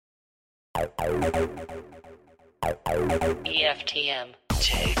EFTM.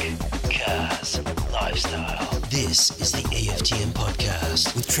 Tech, cars, lifestyle. This is the EFTM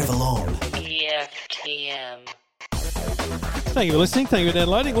podcast with Trevor Long. EFTM. Thank you for listening. Thank you for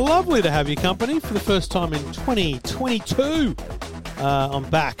downloading. Lovely to have your company for the first time in 2022. I'm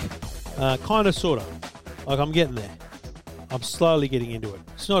back. Kind of, sort of. Like, I'm getting there. I'm slowly getting into it.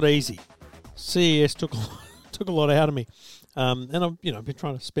 It's not easy. CES took a lot out of me. And I've been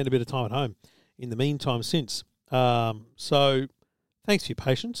trying to spend a bit of time at home in the meantime since. So thanks for your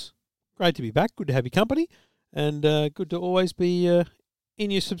patience. Great to be back. Good to have your company. And good to always be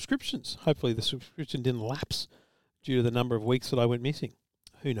in your subscriptions. Hopefully the subscription didn't lapse due to the number of weeks that I went missing.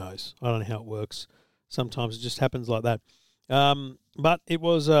 Who knows? I don't know how it works. Sometimes it just happens like that. But it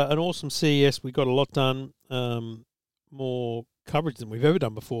was an awesome CES. We got a lot done, more coverage than we've ever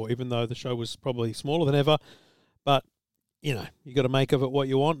done before, even though the show was probably smaller than ever. But, you got to make of it what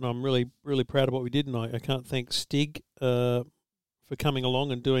you want, and I'm really, really proud of what we did, and I can't thank Stig for coming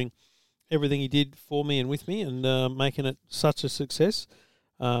along and doing everything he did for me and with me and making it such a success,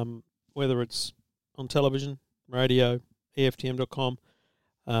 whether it's on television, radio, EFTM.com,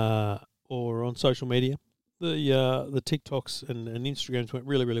 or on social media. The TikToks and Instagrams went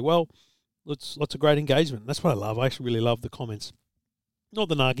really, really well. Lots of great engagement. That's what I love. I actually really love the comments. Not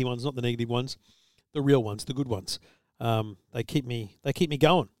the narky ones, not the negative ones, the real ones, the good ones. They keep me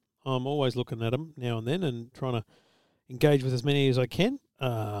going. I'm always looking at them now and then and trying to engage with as many as I can.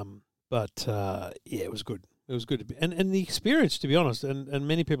 But it was good. It was good. And the experience, to be honest, and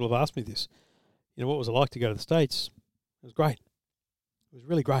many people have asked me this, what was it like to go to the States? It was great. It was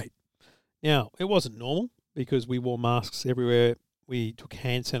really great. Now, it wasn't normal because we wore masks everywhere. We took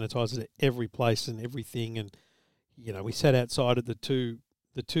hand sanitizers at every place and everything. And, we sat outside at the two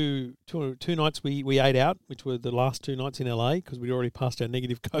nights we ate out, which were the last 2 nights in LA because we'd already passed our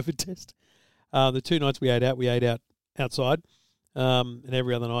negative COVID test. The 2 nights we ate out outside, and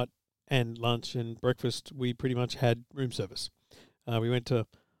every other night and lunch and breakfast we pretty much had room service. We went to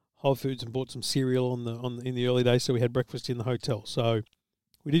Whole Foods and bought some cereal in the early days, so we had breakfast in the hotel. So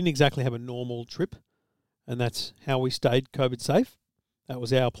we didn't exactly have a normal trip, and that's how we stayed COVID safe. That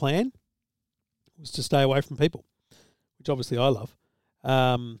was our plan, was to stay away from people, which obviously I love.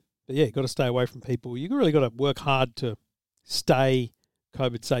 But yeah, you've got to stay away from people. You really got to work hard to stay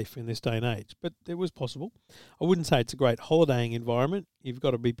COVID safe in this day and age. But it was possible. I wouldn't say it's a great holidaying environment. You've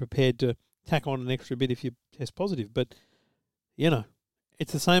got to be prepared to tack on an extra bit if you test positive. But,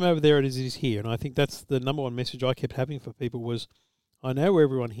 it's the same over there as it is here. And I think that's the number one message I kept having for people was, I know where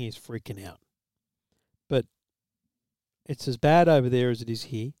everyone here is freaking out. But it's as bad over there as it is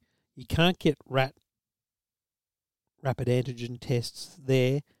here. You can't get rapid antigen tests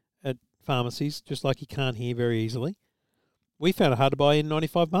there at pharmacies, just like you can't here very easily. We found it hard to buy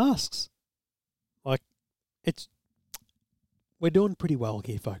N95 masks. We're doing pretty well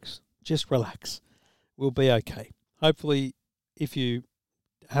here, folks. Just relax. We'll be okay. Hopefully, if you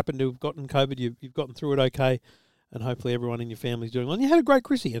happen to have gotten COVID, you've gotten through it okay, and hopefully everyone in your family's doing well. And you had a great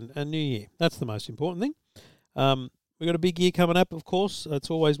Chrissy and New Year. That's the most important thing. We've got a big year coming up, of course.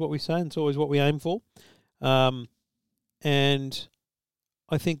 That's always what we say, and it's always what we aim for. And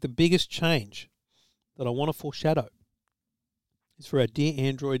I think the biggest change that I want to foreshadow is for our dear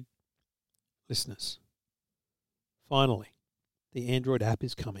Android listeners. Finally, the Android app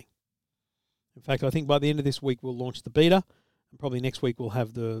is coming. In fact, I think by the end of this week we'll launch the beta, and probably next week we'll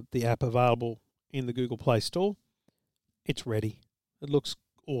have the app available in the Google Play Store. It's ready. It looks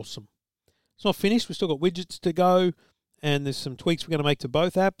awesome. It's not finished. We've still got widgets to go, and there's some tweaks we're going to make to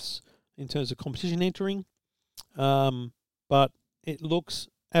both apps in terms of competition entering. But it looks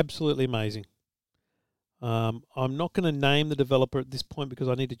absolutely amazing. I'm not going to name the developer at this point because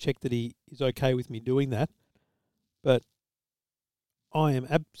I need to check that he is okay with me doing that. But I am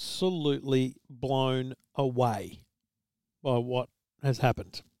absolutely blown away by what has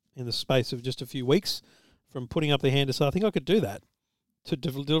happened in the space of just a few weeks, from putting up the hand to say, I think I could do that, to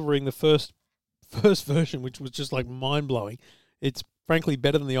delivering the first version, which was just like mind-blowing. It's frankly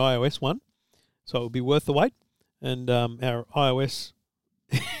better than the iOS one, so it will be worth the wait. And our iOS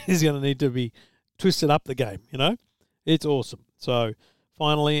is going to need to be twisted up the game, It's awesome. So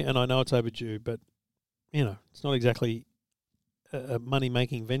finally, and I know it's overdue, but, it's not exactly a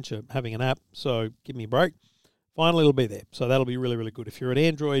money-making venture having an app, so give me a break. Finally, it'll be there. So that'll be really, really good. If you're an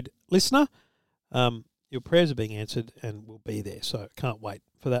Android listener, your prayers are being answered and will be there. So can't wait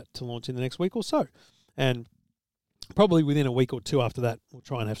for that to launch in the next week or so. And probably within a week or two after that, we'll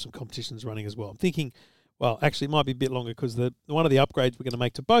try and have some competitions running as well. I'm thinking, well, actually, it might be a bit longer because one of the upgrades we're going to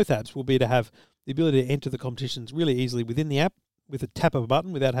make to both apps will be to have the ability to enter the competitions really easily within the app with a tap of a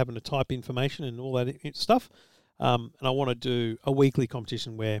button without having to type information and all that stuff. And I want to do a weekly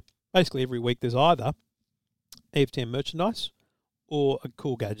competition where basically every week there's either EFTM merchandise or a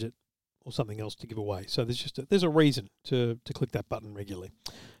cool gadget or something else to give away. So there's a reason to click that button regularly.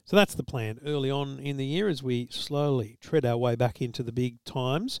 So that's the plan early on in the year as we slowly tread our way back into the big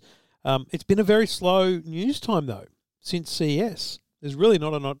times. It's been a very slow news time, though, since CES. There's really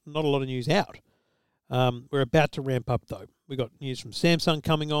not a lot of news out. We're about to ramp up, though. We've got news from Samsung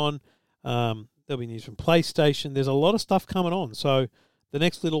coming on. There'll be news from PlayStation. There's a lot of stuff coming on. So the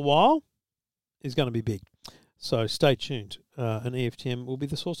next little while is going to be big. So stay tuned. And EFTM will be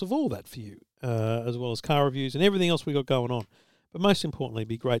the source of all that for you, as well as car reviews and everything else we got going on. But most importantly, it'd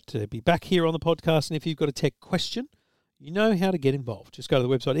be great to be back here on the podcast. And if you've got a tech question, you know how to get involved. Just go to the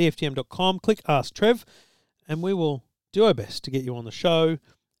website, EFTM.com, click Ask Trev, and we will do our best to get you on the show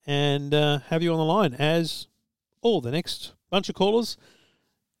and have you on the line, as all the next bunch of callers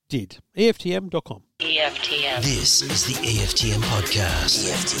did. EFTM.com. EFTM. This is the EFTM podcast.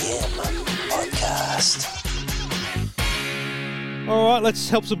 EFTM podcast. All right, let's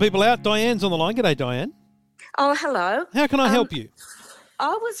help some people out. Diane's on the line. G'day, Diane. Oh, hello. How can I help you?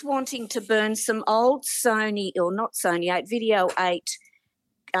 I was wanting to burn some old Sony, or not Sony 8, Video 8,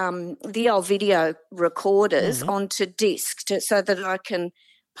 the old video recorders onto disc so that I can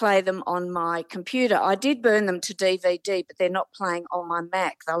play them on my computer. I did burn them to DVD, but they're not playing on my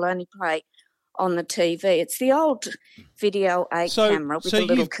Mac. They'll only play on the TV. It's the old Video 8 camera with the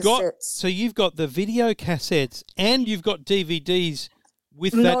little cassettes. So you've got the video cassettes and you've got DVDs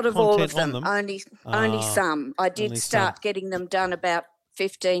with not that of all of content them, on them? only some. I did start getting them done about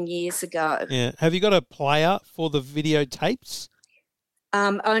 15 years ago. Yeah. Have you got a player for the videotapes?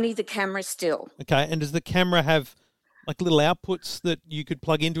 Only the camera still. Okay. And does the camera have like little outputs that you could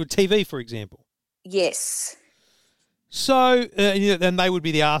plug into a TV, for example? Yes. So, and they would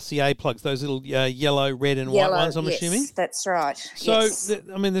be the RCA plugs, those little yellow, red and white ones, I'm assuming? Yes, that's right. So, yes.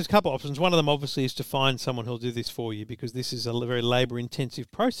 There's a couple of options. One of them, obviously, is to find someone who'll do this for you because this is a very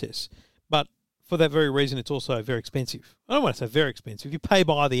labour-intensive process. But for that very reason, it's also very expensive. I don't want to say very expensive. You pay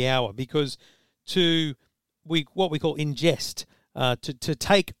by the hour because what we call ingest, to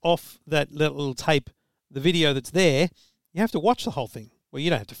take off that little tape, the video that's there, you have to watch the whole thing. Well, you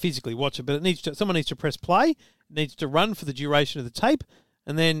don't have to physically watch it, but someone needs to press play, it needs to run for the duration of the tape,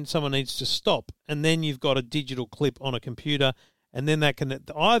 and then someone needs to stop. And then you've got a digital clip on a computer, and then that can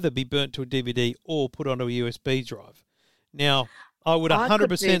either be burnt to a DVD or put onto a USB drive. Now, I would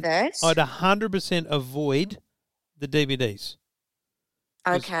 100%, I'd 100% avoid the DVDs.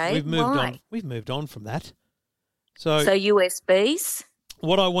 Okay, we've moved on. We've moved on from that. So USBs?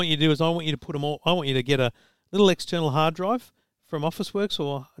 What I want you to do is I want you to put them all. I want you to get a little external hard drive from Officeworks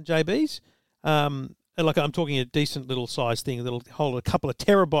or JB's. Like I'm talking a decent little size thing that'll hold a couple of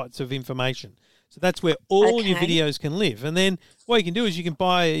terabytes of information. So that's where all your videos can live. And then what you can do is you can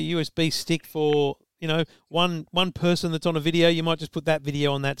buy a USB stick for, one person that's on a video. You might just put that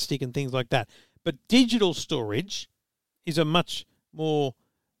video on that stick and things like that. But digital storage is a much more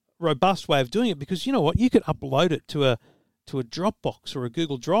robust way of doing it because you know what? You could upload it to a Dropbox or a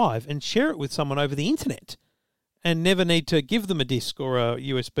Google Drive and share it with someone over the internet and never need to give them a disk or a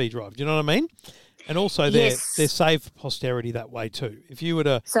USB drive. Do you know what I mean? And also they're saved for posterity that way too. If you were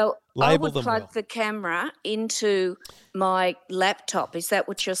to label them plug the camera into my laptop. Is that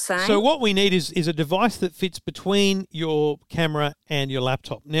what you're saying? So what we need is a device that fits between your camera and your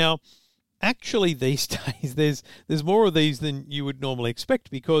laptop. Now, actually these days there's more of these than you would normally expect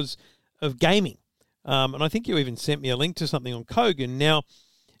because of gaming. And I think you even sent me a link to something on Kogan. Now,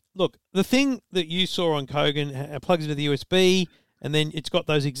 look, the thing that you saw on Kogan plugs into the USB, and then it's got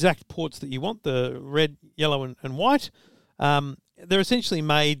those exact ports that you want, the red, yellow, and white. They're essentially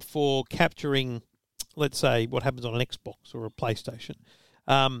made for capturing, let's say, what happens on an Xbox or a PlayStation.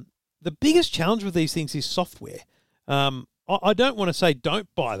 The biggest challenge with these things is software. I don't want to say don't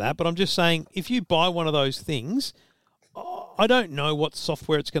buy that, but I'm just saying if you buy one of those things, I don't know what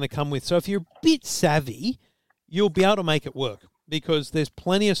software it's going to come with. So if you're a bit savvy, you'll be able to make it work because there's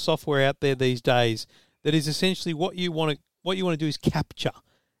plenty of software out there these days that is essentially what you want to do is capture.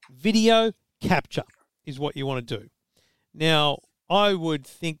 Video capture is what you want to do. Now, I would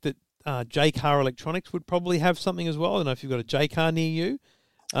think that J-Car Electronics would probably have something as well. I don't know if you've got a J-Car near you.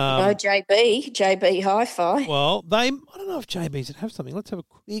 No, JB Hi-Fi. Well, I don't know if JB's would have something. Let's have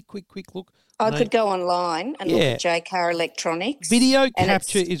a quick look. I could go online and look at J-Car Electronics. Video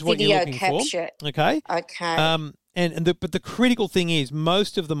capture is what you're looking for. Okay. Okay. But the critical thing is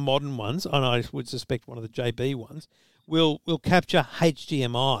most of the modern ones, and I would suspect one of the JB ones, will capture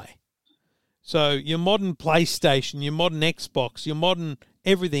HDMI. So your modern PlayStation, your modern Xbox, your modern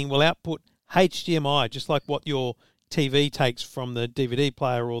everything will output HDMI, just like what your TV takes from the DVD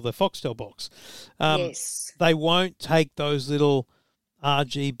player or the Foxtel box. Yes. They won't take those little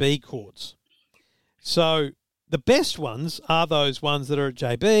RGB cords. So the best ones are those ones that are at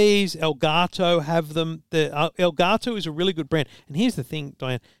JB's. Elgato have them. Elgato is a really good brand. And here's the thing,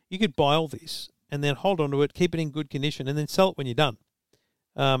 Diane. You could buy all this and then hold on to it, keep it in good condition, and then sell it when you're done.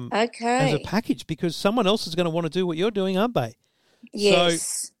 As a package, because someone else is going to want to do what you're doing, aren't they? Yes.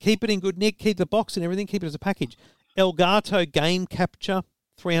 So keep it in good nick, keep the box and everything, keep it as a package. Elgato Game Capture,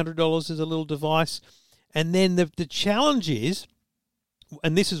 $300 is a little device. And then the challenge is,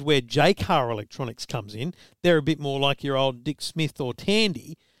 and this is where J-Car Electronics comes in, they're a bit more like your old Dick Smith or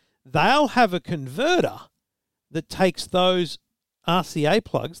Tandy. They'll have a converter that takes those RCA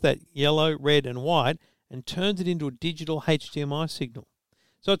plugs, that yellow, red and white, and turns it into a digital HDMI signal.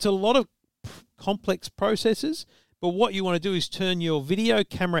 So it's a lot of complex processes, but what you want to do is turn your video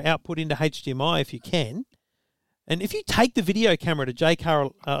camera output into HDMI if you can. And if you take the video camera to J-Car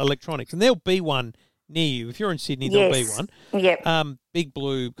Electronics, and there'll be one near you. If you're in Sydney, there'll be one. Yep. Big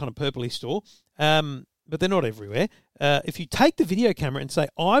blue kind of purpley store, but they're not everywhere. If you take the video camera and say,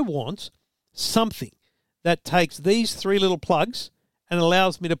 I want something that takes these three little plugs and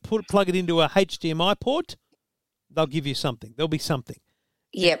allows me to plug it into a HDMI port, they'll give you something. There'll be something.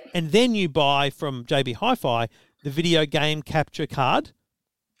 Yep. And then you buy from JB Hi-Fi the video game capture card.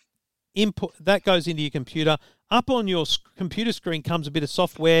 Input that goes into your computer. Up on your computer screen comes a bit of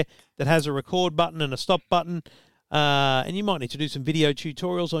software that has a record button and a stop button. And you might need to do some video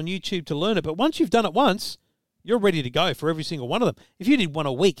tutorials on YouTube to learn it. But once you've done it once, you're ready to go for every single one of them. If you did one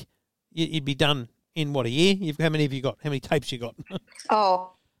a week, you'd be done in, a year? How many have you got? How many tapes you got?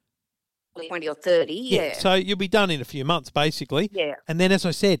 20 or 30, yeah. So you'll be done in a few months, basically. Yeah. And then, as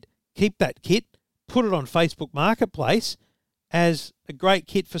I said, keep that kit, put it on Facebook Marketplace as a great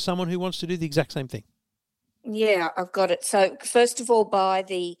kit for someone who wants to do the exact same thing. Yeah, I've got it. So first of all, buy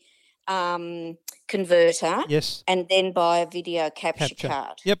the converter. Yes. And then buy a video capture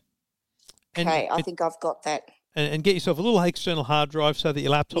card. Yep. Okay, I think I've got that. And get yourself a little external hard drive so that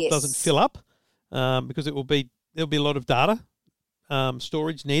your laptop doesn't fill up, because there'll be a lot of data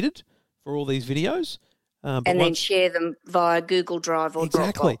storage needed for all these videos. And then share them via Google Drive or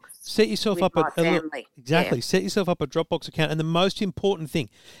Dropbox. Set yourself up Set yourself up a Dropbox account. And the most important thing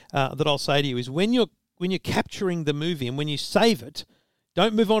that I'll say to you is when you're capturing the movie and when you save it,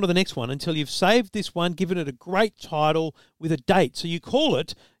 don't move on to the next one until you've saved this one, given it a great title with a date. So you call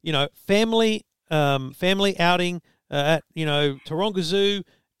it, family outing at Taronga Zoo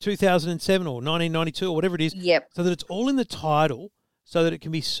 2007 or 1992 or whatever it is. Yep. So that it's all in the title, so that it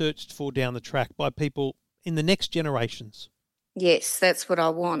can be searched for down the track by people in the next generations. Yes, that's what I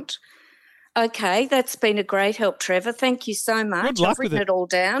want. Okay, that's been a great help, Trevor. Thank you so much. Good luck I've written with it all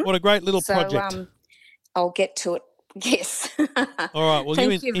down. What a great little project. I'll get to it. Yes. All right. Well,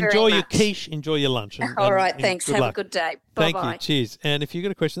 you enjoy your quiche, enjoy your lunch. All right. Thanks. Have a good day. Bye-bye. Thank you. Cheers. And if you've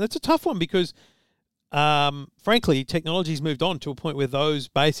got a question, that's a tough one because, frankly, technology's moved on to a point where those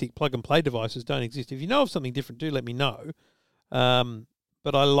basic plug-and-play devices don't exist. If you know of something different, do let me know.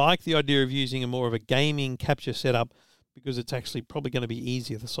 But I like the idea of using a more of a gaming capture setup because it's actually probably going to be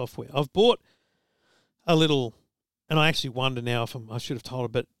easier, the software. I've bought a little, and I actually wonder now if I should have told her,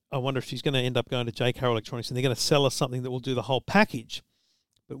 but I wonder if she's going to end up going to J-Car Electronics and they're going to sell us something that will do the whole package.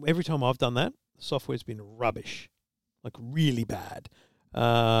 But every time I've done that, the software's been rubbish, like really bad,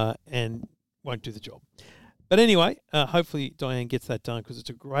 and won't do the job. But anyway, hopefully Diane gets that done because it's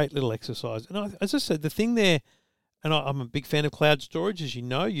a great little exercise. And as I said, the thing there, and I'm a big fan of cloud storage, as you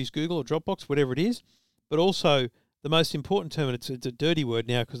know, use Google or Dropbox, whatever it is, but also the most important term, and it's a dirty word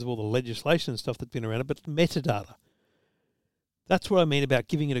now because of all the legislation and stuff that's been around it, but metadata. That's what I mean about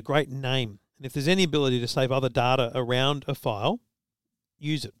giving it a great name. And if there's any ability to save other data around a file,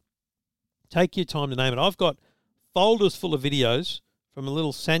 use it. Take your time to name it. I've got folders full of videos from a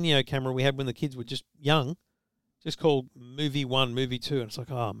little Sanyo camera we had when the kids were just young, just called Movie 1, Movie 2. And it's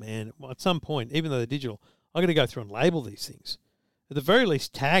like, oh, man, at some point, even though they're digital, I've got to go through and label these things. At the very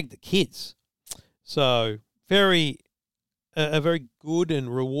least, tag the kids. So a very good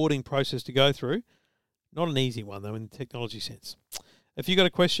and rewarding process to go through. Not an easy one, though, in the technology sense. If you've got a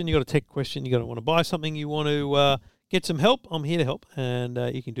question, you've got a tech question, you want to buy something, you want to get some help, I'm here to help. And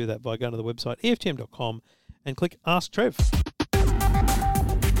you can do that by going to the website, EFTM.com, and click Ask Trev.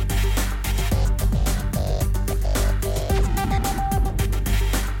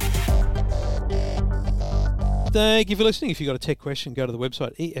 Thank you for listening. If you've got a tech question, go to the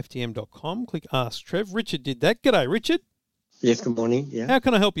website, EFTM.com, click Ask Trev. Richard did that. G'day, Richard. Yes, good morning. Yeah. How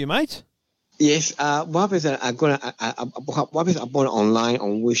can I help you, mate? Yes, what is what is I bought online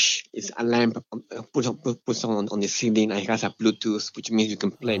on Wish is a lamp put on the ceiling and it has a Bluetooth, which means you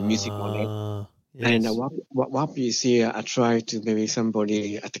can play music on it. And Yes. what you see, I try to maybe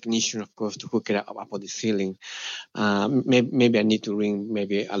somebody, a technician, of course, to hook it up on the ceiling. Maybe I need to ring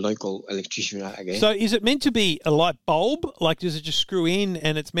maybe a local electrician again. So is it meant to be a light bulb? Like, does it just screw in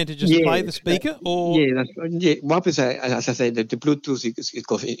and it's meant to just Yeah, play the speaker? Or what is as I said, the Bluetooth it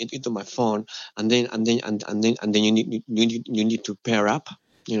goes into my phone, and then you need to pair up.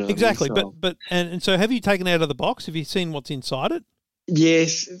 You know what exactly. I mean? And so have you taken it out of the box? Have you seen what's inside it?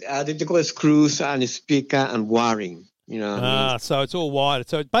 Yes, they got screws and a speaker and wiring. You know what I mean? So it's all wired.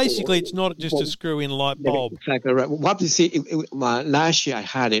 So basically, it's not just a screw-in light bulb. Exactly right. What you see, last year I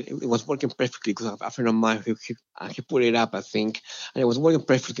had it. It was working perfectly because a friend of mine he put it up, I think, and it was working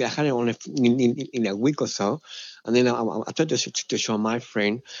perfectly. I had it only in a week or so, and then I tried to show my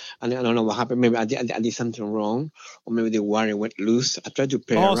friend, and I don't know what happened. Maybe I did something wrong, or maybe the wiring went loose. I tried to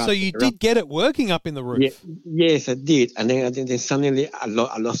pair up. Oh, so you did get it working up in the roof? Yes, I did, and then suddenly I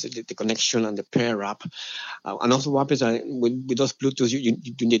lost the connection and the pair up. And also, what is with those Bluetooth,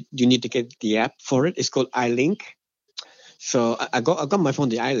 you need to get the app for it. It's called iLink. So I got my phone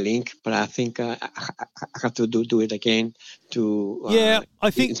the iLink, but I think I have to do it again to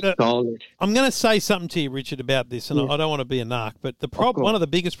I think install it. I'm going to say something to you, Richard, about this, and I don't want to be a narc, but one of the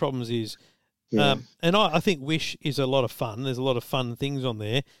biggest problems is, and I think Wish is a lot of fun. There's a lot of fun things on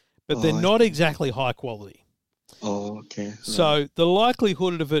there, but they're not exactly high quality. Oh, okay. Right. So the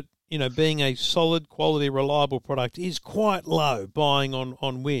likelihood of it, being a solid, quality, reliable product is quite low buying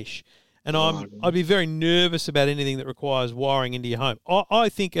on Wish. And I'd be very nervous about anything that requires wiring into your home. I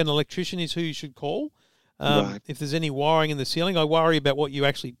think an electrician is who you should call. If there's any wiring in the ceiling, I worry about what you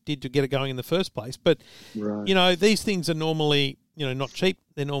actually did to get it going in the first place. But, these things are normally, not cheap.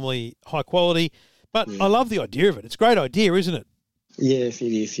 They're normally high quality. But I love the idea of it. It's a great idea, isn't it? Yes,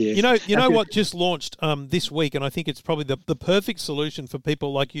 it is. Yes. You know what just launched this week, and I think it's probably the perfect solution for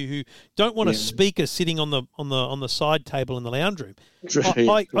people like you who don't want a speaker sitting on the side table in the lounge room.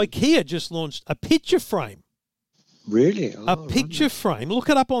 IKEA just launched a picture frame. Really? A picture frame. Look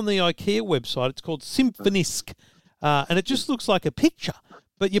it up on the IKEA website. It's called Symphonisk, and it just looks like a picture.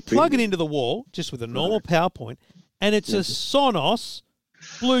 But you plug it into the wall just with a normal PowerPoint, and it's a Sonos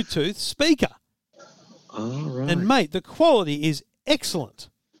Bluetooth speaker. Oh, right. And mate, the quality is excellent.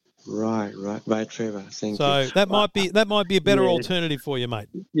 Right, Trevor. Thank you. So that might be a better alternative for you, mate.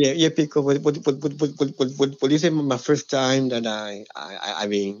 Yeah. Because what you say my first time that I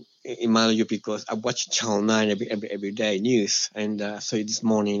mean email you because I watch Channel 9 every day news, and so this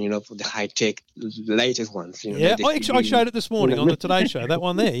morning for the high tech latest ones. I showed it this morning on the Today Show. That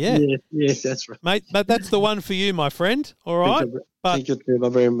one there, yeah. Yes, that's right, mate. But that's the one for you, my friend. All right. Thank you, Trevor,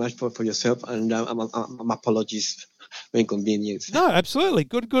 very much for yourself, and my apologies. Inconvenience. No, absolutely.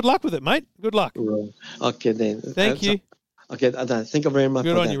 Good luck with it, mate. Good luck. Right. Okay, then. Thank you. Okay, thank you very much.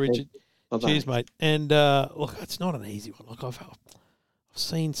 Good on you, Richard. Bye-bye. Cheers, mate. And look, it's not an easy one. Look, I've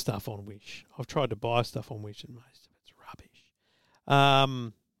seen stuff on Wish. I've tried to buy stuff on Wish, and most of it's rubbish.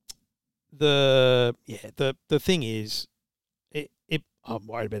 The thing is, I'm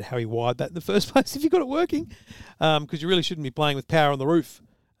worried about how he wired that in the first place. If you got it working, because you really shouldn't be playing with power on the roof.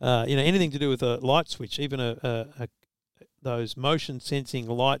 Anything to do with a light switch, even those motion sensing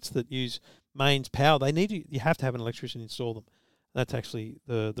lights that use mains power, you have to have an electrician install them. That's actually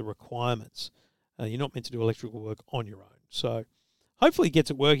the requirements. You're not meant to do electrical work on your own. So hopefully he gets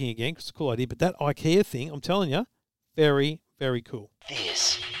it working again, because it's a cool idea. But that IKEA thing, I'm telling you, very, very cool.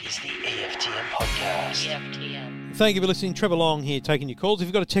 This is the EFTM podcast. EFTM. Thank you for listening. Trevor Long here, taking your calls. If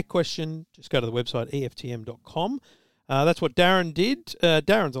you've got a tech question, just go to the website, EFTM.com. That's what Darren did.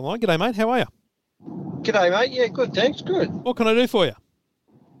 Darren's online. G'day, mate. How are you? G'day, mate. Yeah, good, thanks. Good. What can I do for you?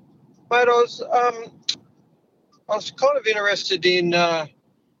 Mate, I was kind of interested in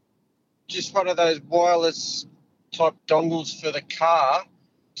just one of those wireless type dongles for the car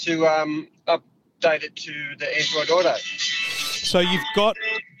to update it to the Android Auto. So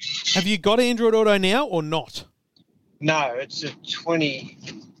have you got Android Auto now or not? No, it's a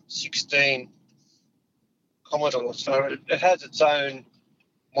 2016 Commodore, so it has its own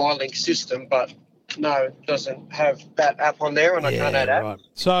MyLink system, but no, it doesn't have that app on there, and I can't add app. Right.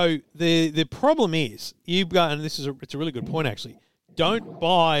 So the problem is, and it's a really good point actually, don't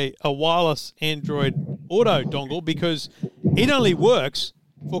buy a wireless Android Auto dongle, because it only works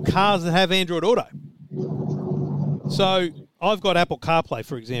for cars that have Android Auto. So I've got Apple CarPlay,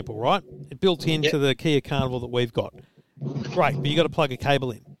 for example, right? It built into the Kia Carnival that we've got. Great, but you got to plug a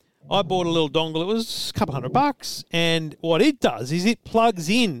cable in. I bought a little dongle. It was a couple $100, and what it does is it plugs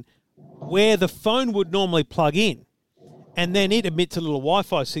in where the phone would normally plug in. And then it emits a little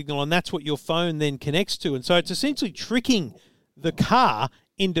Wi-Fi signal, and that's what your phone then connects to. And so it's essentially tricking the car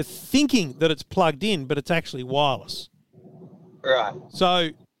into thinking that it's plugged in, but it's actually wireless. Right. So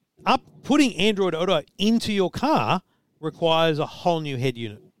putting Android Auto into your car requires a whole new head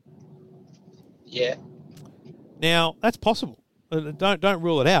unit. Yeah. Now, that's possible. Don't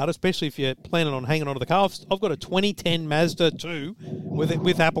rule it out, especially if you're planning on hanging on to the car. I've got a 2010 Mazda 2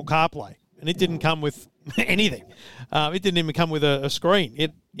 with Apple CarPlay, and it didn't come with anything. It didn't even come with a screen.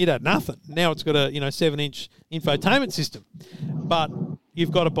 It had nothing. Now it's got a 7-inch infotainment system, but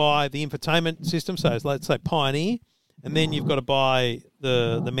you've got to buy the infotainment system. So let's say Pioneer, and then you've got to buy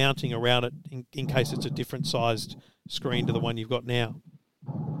the mounting around it in case it's a different sized screen to the one you've got now.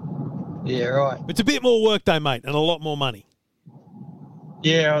 Yeah, right. It's a bit more work though, mate, and a lot more money.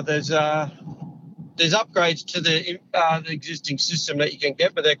 Yeah, there's upgrades to the existing system that you can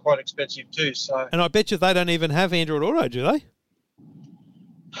get, but they're quite expensive too. So, and I bet you they don't even have Android Auto, do they?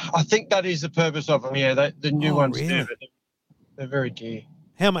 I think that is the purpose of them. Yeah, the new ones really? do, but they're very dear.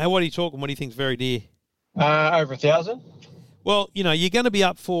 What are you talking? What do you think is very dear? Over 1,000. Well, you're going to be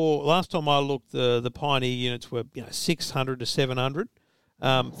up for. Last time I looked, the Pioneer units were 600 to 700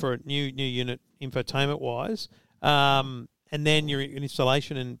 for a new unit infotainment wise. And then your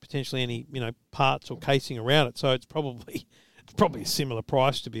installation and potentially any parts or casing around it. So it's probably a similar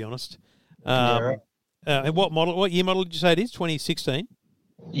price, to be honest. Right. And what year model did you say it is? 2016.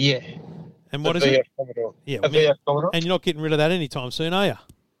 Yeah. And what is VF it? Commodore. Yeah. A VF Commodore. And you're not getting rid of that anytime soon, are you?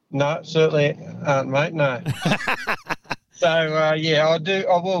 No, certainly aren't, mate. No. So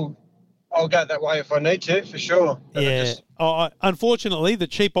I'll go that way if I need to, for sure. But yeah. Unfortunately, the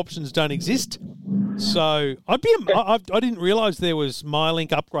cheap options don't exist. So I didn't realise there was MyLink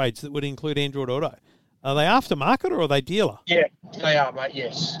upgrades that would include Android Auto. Are they aftermarket or are they dealer? Yeah, they are, mate.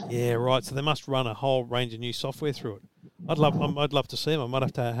 Yes. Yeah, right. So they must run a whole range of new software through it. I'd love to see them. I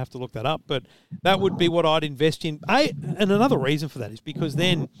might have to look that up, but that would be what I'd invest in. And another reason for that is because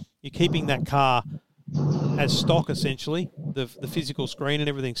then you're keeping that car as stock essentially. The physical screen and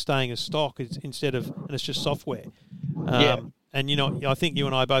everything staying as stock instead of, and it's just software. Yeah. And I think you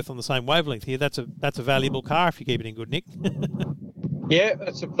and I are both on the same wavelength here. That's a valuable car if you keep it in good nick. Yeah,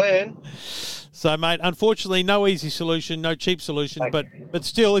 that's the plan. So, mate, unfortunately, no easy solution, no cheap solution. But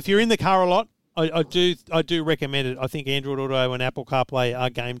still, if you're in the car a lot, I do recommend it. I think Android Auto and Apple CarPlay are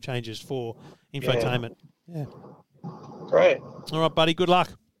game changers for infotainment. Yeah. Great. All right, buddy. Good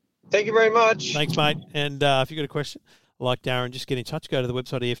luck. Thank you very much. Thanks, mate. And if you've got a question, like Darren, just get in touch. Go to the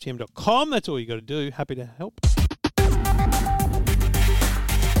website EFTM.com. That's all you got to do. Happy to help.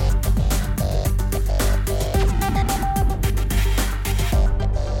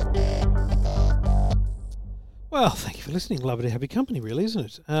 Well, thank you for listening. Lovely to have your company, really, isn't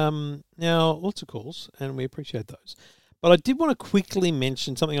it? Now, lots of calls, and we appreciate those. But I did want to quickly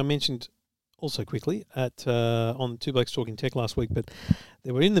mention something I mentioned also quickly on Two Blokes Talking Tech last week, but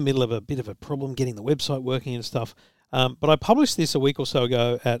they were in the middle of a bit of a problem getting the website working and stuff. But I published this a week or so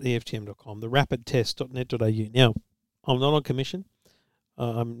ago at EFTM.com, the rapidtest.net.au. Now, I'm not on commission.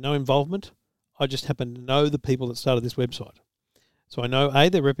 I'm no involvement. I just happen to know the people that started this website. So I know, A,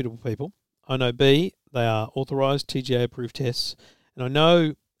 they're reputable people. I know, B, they are authorised TGA-approved tests. And I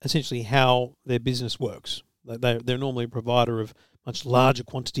know essentially how their business works. They're normally a provider of much larger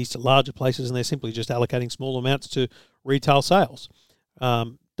quantities to larger places, and they're simply just allocating small amounts to retail sales.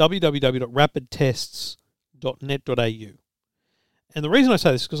 www.rapidtests.net.au. And the reason I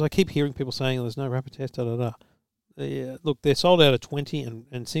say this is because I keep hearing people saying there's no rapid test, Look, they're sold out of 20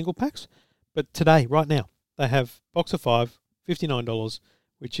 and single packs, but today, right now, they have box of 5, $59,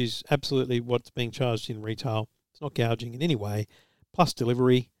 which is absolutely what's being charged in retail. It's not gouging in any way, plus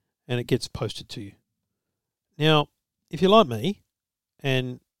delivery, and it gets posted to you. Now, if you're like me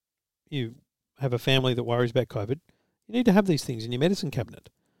and you have a family that worries about COVID, you need to have these things in your medicine cabinet.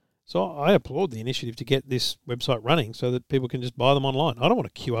 So I applaud the initiative to get this website running so that people can just buy them online. I don't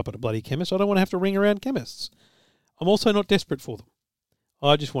want to queue up at a bloody chemist. I don't want to have to ring around chemists. I'm also not desperate for them.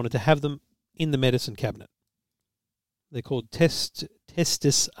 I just wanted to have them in the medicine cabinet. They're called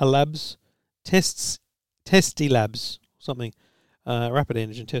Testis Labs, something. Rapid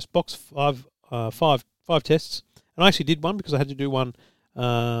antigen test box, five tests. And I actually did one because I had to do one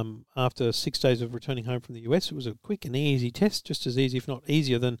after 6 days of returning home from the US. It was a quick and easy test, just as easy, if not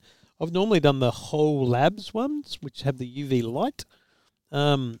easier, than I've normally done the whole labs ones, which have the UV light.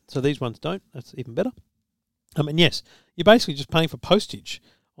 So these ones don't. That's even better. And yes, you're basically just paying for postage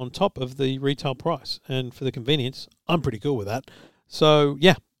on top of the retail price. And for the convenience, I'm pretty cool with that. So,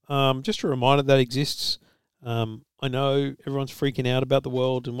 yeah, just a reminder that exists. I I know everyone's freaking out about the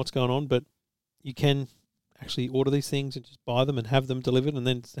world and what's going on, but you can actually order these things and just buy them and have them delivered and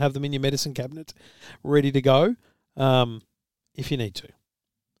then have them in your medicine cabinet ready to go if you need to.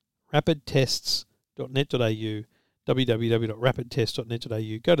 rapidtests.net.au,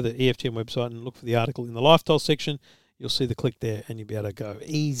 www.rapidtest.net.au. Go to the EFTM website and look for the article in the lifestyle section. You'll see the click there and you'll be able to go.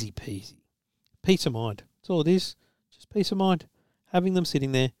 Easy peasy. Peace of mind. That's all it is. Just peace of mind. Having them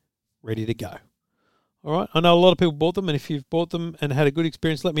sitting there ready to go. All right. I know a lot of people bought them, and if you've bought them and had a good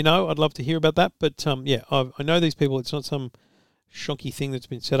experience, let me know. I'd love to hear about that. But, I know these people. It's not some shonky thing that's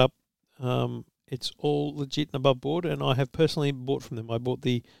been set up. It's all legit and above board, and I have personally bought from them. I bought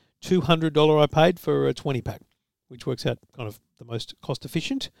the $200 I paid for a 20-pack, which works out kind of the most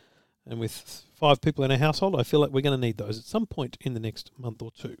cost-efficient. And with 5 people in a household, I feel like we're going to need those at some point in the next month or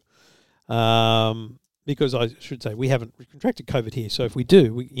two. Because I should say we haven't contracted COVID here. So if we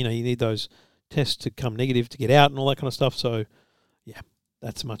do, you need those tests to come negative to get out and all that kind of stuff. So, yeah,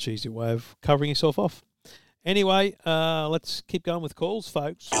 that's a much easier way of covering yourself off. Anyway, let's keep going with calls,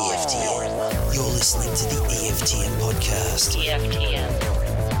 folks. EFTM. You're listening to the EFTM podcast. EFTM.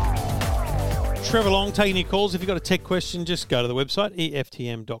 Trevor Long taking your calls. If you've got a tech question, just go to the website,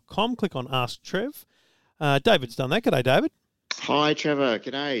 EFTM.com. Click on Ask Trev. David's done that. G'day, David. Hi, Trevor.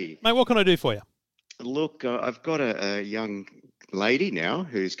 G'day. Mate, what can I do for you? Look, I've got a young lady now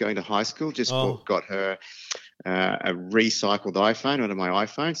who's going to high school. Just got her a recycled iPhone, one of my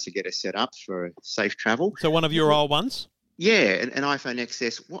iPhones, to get her set up for safe travel. So one of your old ones? Yeah, an iPhone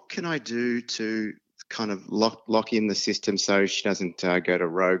XS. What can I do to kind of lock in the system so she doesn't go to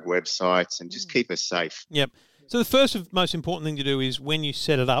rogue websites and just keep her safe? Yep. So the first most important thing to do is when you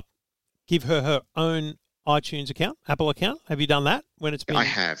set it up, give her own iTunes account, Apple account. Have you done that when it's been? I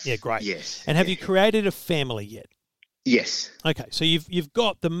have. Yeah, great. Yes. And have you created a family yet? Yes. Okay, so you've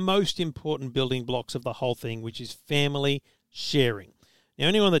got the most important building blocks of the whole thing, which is family sharing. Now,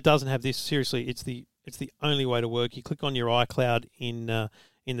 anyone that doesn't have this, seriously, it's the only way to work. You click on your iCloud in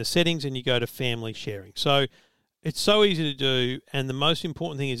the settings and you go to family sharing. So it's so easy to do, and the most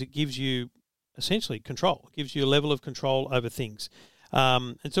important thing is it gives you essentially control. It gives you a level of control over things.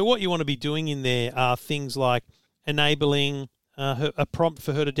 And so what you want to be doing in there are things like enabling a prompt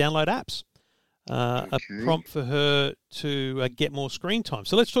for her to download apps, a prompt for her to get more screen time.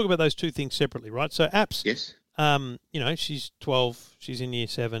 So let's talk about those two things separately, right? So apps, Yes. She's 12, she's in year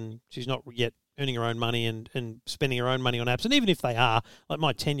 7, she's not yet earning her own money and spending her own money on apps. And even if they are, like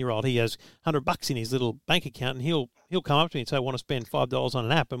my 10-year-old, he has $100 in his little bank account, and he'll come up to me and say, I want to spend $5 on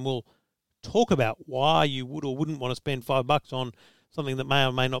an app, and we'll talk about why you would or wouldn't want to spend $5 on something that may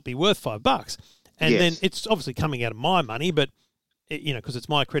or may not be worth $5. And then it's obviously coming out of my money, but because it's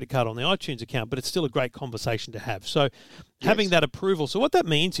my credit card on the iTunes account, but it's still a great conversation to have. So having that approval. So what that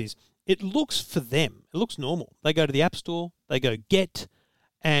means is it looks for them. It looks normal. They go to the App Store, they go get,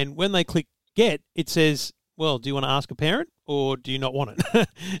 and when they click get, it says, well, do you want to ask a parent or do you not want it?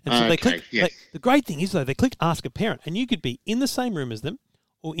 And so they click. The great thing is, though, they click ask a parent, and you could be in the same room as them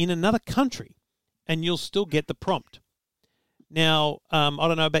or in another country, and you'll still get the prompt. Now, I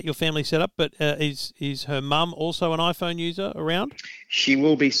don't know about your family setup, but is her mum also an iPhone user around? She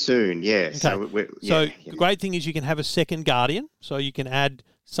will be soon, yeah. Okay. So the great thing is you can have a second guardian, so you can add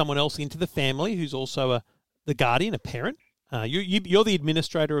someone else into the family who's also the guardian, a parent. You're the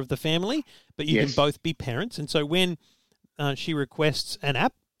administrator of the family, but you can both be parents. And so when she requests an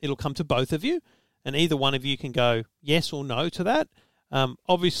app, it'll come to both of you, and either one of you can go yes or no to that.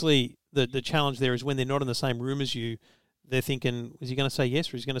 Obviously, the challenge there is when they're not in the same room as you, they're thinking, is he going to say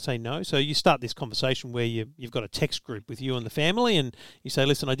yes or is he going to say no? So you start this conversation where you've got a text group with you and the family, and you say,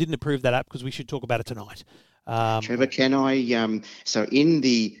 listen, I didn't approve that app because we should talk about it tonight. Trevor, can I, so in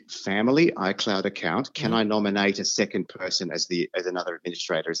the family iCloud account, can I nominate a second person as another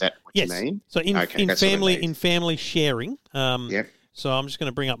administrator? Is that what you mean? So in family sharing, so I'm just going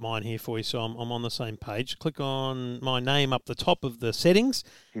to bring up mine here for you so I'm on the same page. Click on my name up the top of the settings,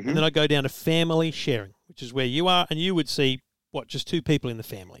 and then I go down to family sharing, which is where you are, and you would see, just 2 people in the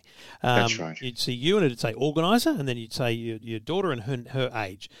family. That's right. You'd see you, and it'd say organizer, and then you'd say your daughter and her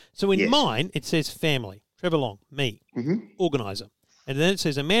age. So in mine, it says family. Trevor Long, me, organizer. And then it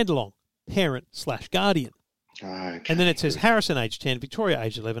says Amanda Long, parent/guardian. Okay. And then it says Harrison, age 10, Victoria,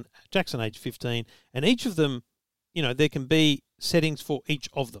 age 11, Jackson, age 15. And each of them, there can be settings for each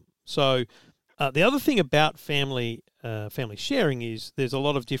of them. So the other thing about family sharing is there's a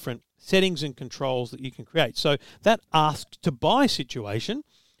lot of different settings and controls that you can create. So that ask to buy situation,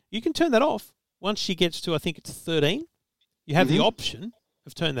 you can turn that off once she gets to, I think it's 13. You have the option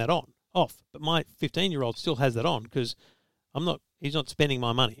of turn that off. But my 15-year-old still has that on because he's not spending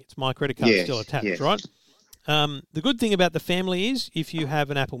my money. It's my credit card still attached, right? The good thing about the family is if you have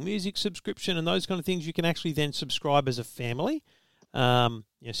an Apple Music subscription and those kind of things, you can actually then subscribe as a family.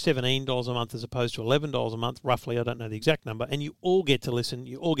 $17 a month as opposed to $11 a month, roughly. I don't know the exact number. And you all get to listen.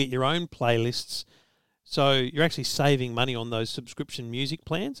 You all get your own playlists. So you're actually saving money on those subscription music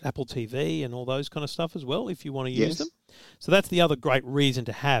plans, Apple TV and all those kind of stuff as well, if you want to use them. So that's the other great reason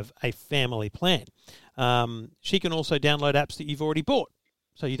to have a family plan. She can also download apps that you've already bought.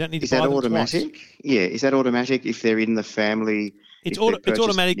 So you don't need to buy them automatic? Twice. Yeah, is that automatic if they're in the family? It's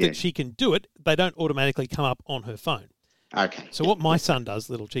automatic that she can do it. They don't automatically come up on her phone. Okay. So what my son does,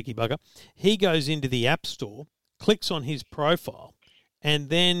 little cheeky bugger, he goes into the App Store, clicks on his profile, and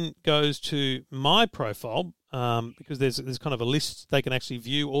then goes to my profile because there's kind of a list. They can actually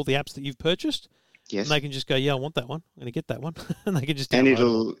view all the apps that you've purchased. Yes. And they can just go, yeah, I want that one. I'm going to get that one. And they can just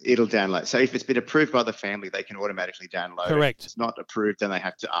download it. It'll download. So if it's been approved by the family, they can automatically download it. Correct. If it's not approved, then they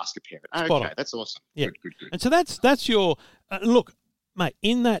have to ask a parent. Okay, that's awesome. Yeah. Good. And so that's your look, mate,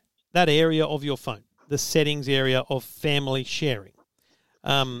 in that area of your phone, the settings area of family sharing.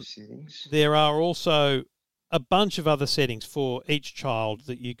 There are also a bunch of other settings for each child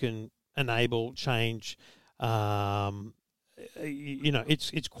that you can enable, change.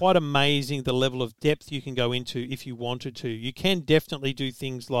 It's quite amazing the level of depth you can go into if you wanted to. You can definitely do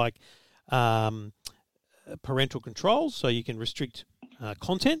things like parental controls, so you can restrict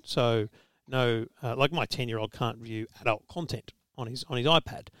content. So like my 10-year-old can't view adult content on his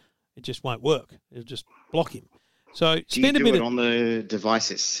iPad. It just won't work. It'll just block him. So do you do it on the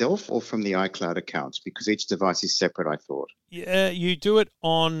device itself or from the iCloud accounts? Because each device is separate, I thought. Yeah, you do it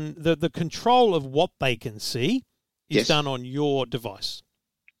on the control of what they can see is done on your device.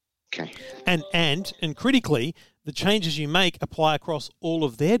 Okay. And critically, the changes you make apply across all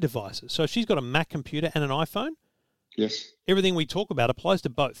of their devices. So if she's got a Mac computer and an iPhone, yes, everything we talk about applies to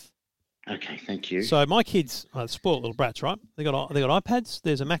both. Okay, thank you. So my kids, spoiled little brats, right? They got iPads.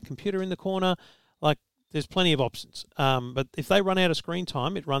 There's a Mac computer in the corner. Like, there's plenty of options. But if they run out of screen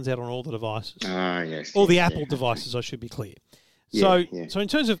time, it runs out on all the devices. Yes. All the Apple devices, I should be clear. So in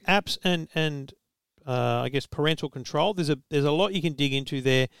terms of apps and I guess parental control, there's a lot you can dig into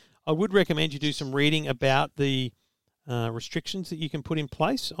there. I would recommend you do some reading about the restrictions that you can put in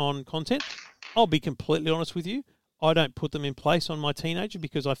place on content. I'll be completely honest with you. I don't put them in place on my teenager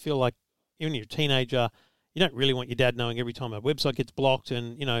because I feel like even you're a teenager, you don't really want your dad knowing every time a website gets blocked,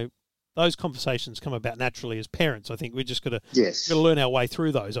 and those conversations come about naturally as parents. I think we just got to learn our way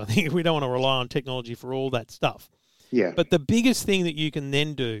through those. I think we don't want to rely on technology for all that stuff. Yeah. But the biggest thing that you can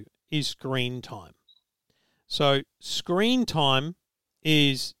then do is screen time. So screen time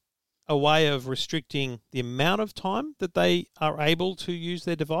is a way of restricting the amount of time that they are able to use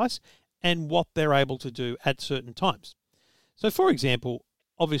their device and what they're able to do at certain times. So, for example,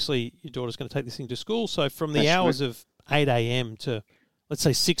 obviously your daughter's going to take this thing to school. So from the hours of 8 a.m. to, let's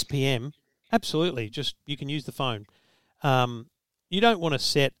say, 6 p.m., absolutely, just you can use the phone. You don't want to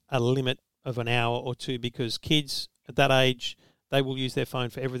set a limit of an hour or two because kids at that age, they will use their phone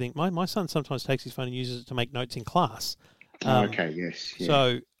for everything. My son sometimes takes his phone and uses it to make notes in class. Okay, yes. Yeah.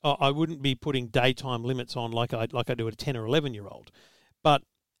 So I wouldn't be putting daytime limits on like I do at a 10 or 11-year-old. But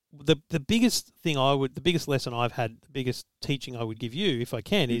the biggest thing the biggest lesson I've had, the biggest teaching I would give you, if I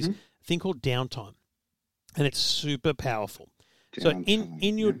can, is a thing called downtime. And it's super powerful. So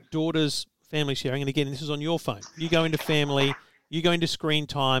in your daughter's family sharing, and again, this is on your phone, you go into family, you go into screen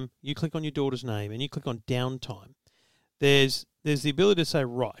time, you click on your daughter's name, and you click on downtime. There's the ability to say,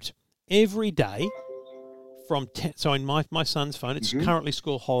 right, every day from 10, so in my son's phone, it's currently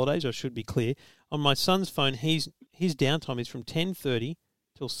school holidays, I should be clear. On my son's phone, his downtime is from 10:30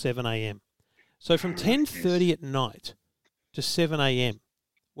 till 7 a.m. So from 10:30 at night to 7 a.m.,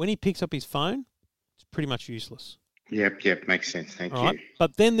 when he picks up his phone, it's pretty much useless. Yep, makes sense. Thank you.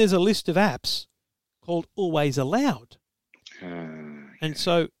 But then there's a list of apps called Always Allowed. And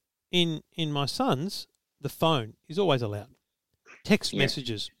so in my son's, the phone is always allowed. Text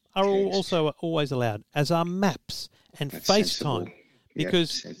messages are also always allowed, as are maps and That's FaceTime. sensible.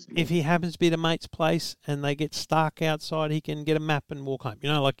 Because if he happens to be at a mate's place and they get stuck outside, he can get a map and walk home.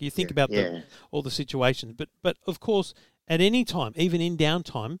 Like you think about all the situations. But of course, at any time, even in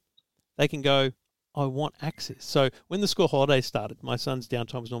downtime, they can go, I want access. So when the school holidays started, my son's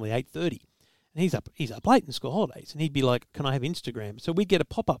downtime was normally 8:30. And he's up late in school holidays. And he'd be like, can I have Instagram? So we'd get a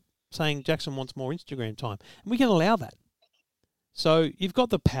pop-up saying Jackson wants more Instagram time. And we can allow that. So you've got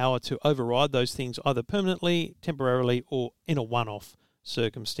the power to override those things either permanently, temporarily, or in a one-off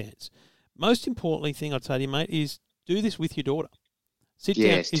circumstance. Most importantly thing I'd say to you, mate, is do this with your daughter. Sit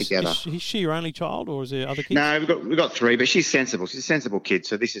down. Together. Is she your only child, or is there other kids? No, we've got three, but she's sensible. She's a sensible kid,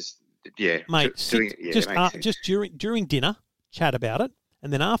 so this is Mate, makes sense. just during dinner, chat about it,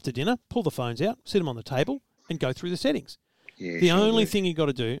 and then after dinner, pull the phones out, sit them on the table, and go through the settings. Yeah, The only thing you got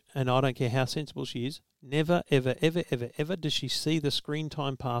to do, and I don't care how sensible she is, never, ever, ever, ever, ever does she see the screen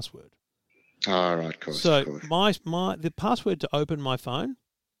time password. Oh, right, of course. So of course. the password to open my phone,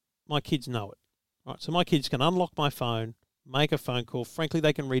 my kids know it. Right, so my kids can unlock my phone, make a phone call. Frankly,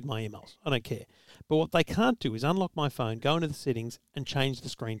 they can read my emails. I don't care. But what they can't do is unlock my phone, go into the settings, and change the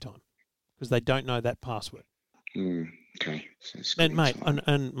screen time because they don't know that password. Okay. So And mate,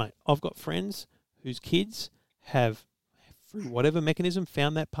 I've got friends whose kids have, through whatever mechanism,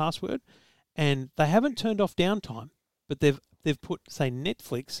 found that password, and they haven't turned off downtime, but they've put, say,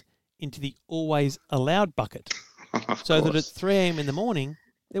 Netflix into the always allowed bucket, so that at 3 a.m. in the morning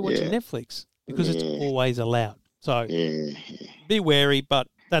they're watching Netflix because it's always allowed. So be wary, but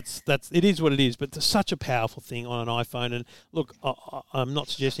it is what it is. But it's such a powerful thing on an iPhone. And look, I'm not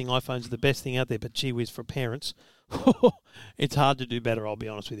suggesting iPhones are the best thing out there, but gee whiz, for parents, it's hard to do better. I'll be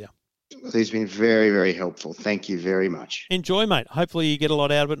honest with you. These have been very, very helpful. Thank you very much. Enjoy, mate. Hopefully you get a lot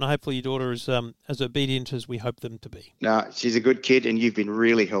out of it, and hopefully your daughter is as obedient as we hope them to be. No, she's a good kid, and you've been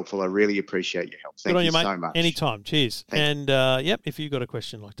really helpful. I really appreciate your help. Thank you mate. so much. Anytime. Cheers. If you've got a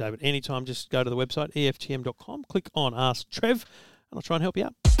question like David, anytime, just go to the website, EFTM.com, click on Ask Trev, and I'll try and help you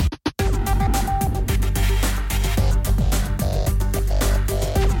out.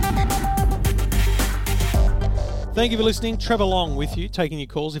 Thank you for listening. Trevor Long with you, taking your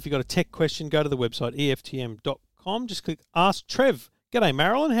calls. If you've got a tech question, go to the website, EFTM.com. Just click Ask Trev. G'day,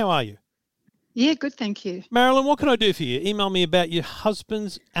 Marilyn. How are you? Yeah, good, thank you. Marilyn, what can I do for you? Email me about your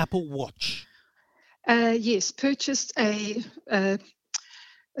husband's Apple Watch. Yes, purchased a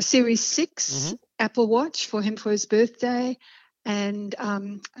Series 6 Apple Watch for him for his birthday. And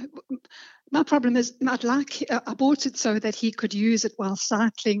my problem is I bought it so that he could use it while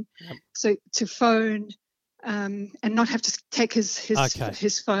cycling, so to phone and not have to take his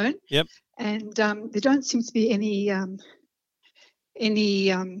phone. Yep. And there don't seem to be any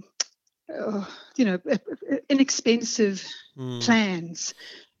inexpensive plans.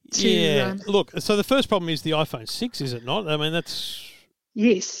 Look, so the first problem is the iPhone 6, is it not? I mean, that's...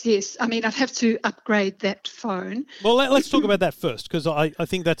 Yes. I mean, I'd have to upgrade that phone. Well, let's talk about that first, because I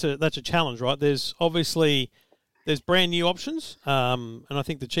think that's a challenge, right? There's brand new options, and I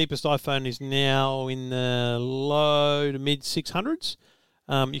think the cheapest iPhone is now in the low to mid 600s.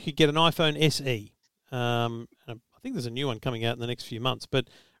 You could get an iPhone SE. And I think there's a new one coming out in the next few months, but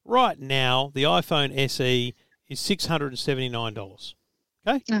right now the iPhone SE is $679.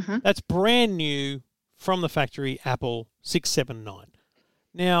 Okay, that's brand new from the factory. Apple $679.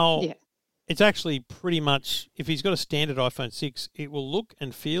 Now, it's actually pretty much, if he's got a standard iPhone 6, it will look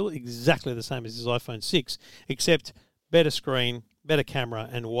and feel exactly the same as his iPhone 6, except better screen, better camera,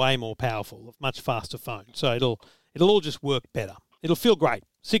 and way more powerful, much faster phone. So it'll all just work better. It'll feel great.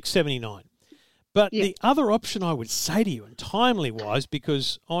 $679. But the other option I would say to you, and timely-wise,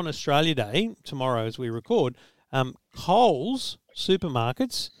 because on Australia Day, tomorrow as we record, Coles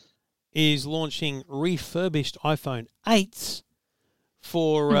Supermarkets is launching refurbished iPhone 8s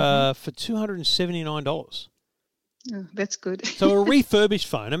for $279. Oh, that's good. So a refurbished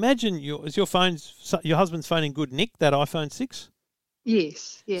phone. Imagine is your husband's phone in good nick, that iPhone 6?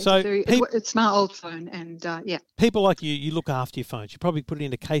 Yes. So it's my old phone, and people like you look after your phones. You probably put it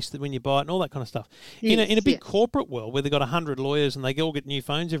in a case that when you buy it and all that kind of stuff. Yes, in a big corporate world where they've got 100 lawyers and they all get new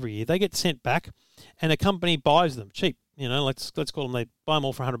phones every year, they get sent back, and a company buys them cheap. Let's call them, they buy them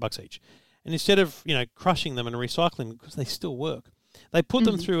all for $100 each, and instead of crushing them and recycling them because they still work, they put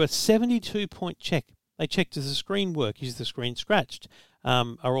them through a 72-point check. They check, does the screen work? Is the screen scratched?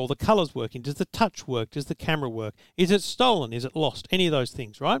 Are all the colours working? Does the touch work? Does the camera work? Is it stolen? Is it lost? Any of those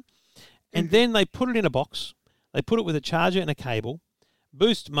things, right? And then they put it in a box. They put it with a charger and a cable.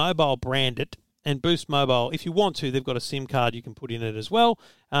 Boost Mobile brand it. And Boost Mobile, if you want to, they've got a SIM card you can put in it as well.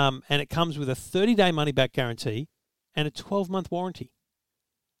 And it comes with a 30-day money-back guarantee and a 12-month warranty.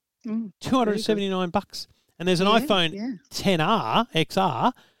 $279. And there's an iPhone 10R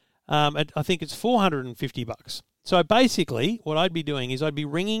XR. I think it's $450. So basically, what I'd be doing is I'd be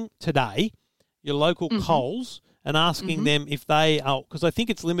ringing today your local Coles and asking them if they are, because I think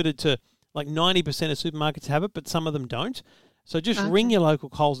it's limited to like 90% of supermarkets have it, but some of them don't. So just ring your local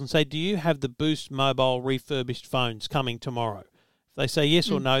Coles and say, do you have the Boost Mobile refurbished phones coming tomorrow? If they say yes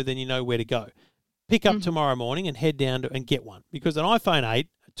or no, then you know where to go. Pick up tomorrow morning and head down and get one, because an iPhone 8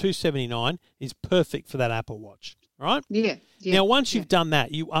 at $279 is perfect for that Apple Watch. Right? Yeah. Now, once you've done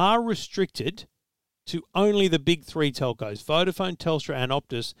that, you are restricted to only the big three telcos, Vodafone, Telstra, and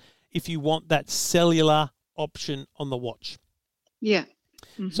Optus, if you want that cellular option on the watch. Yeah.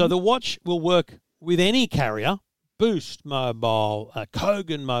 So the watch will work with any carrier, Boost Mobile,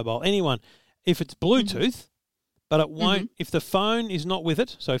 Kogan Mobile, anyone, if it's Bluetooth, but it won't, if the phone is not with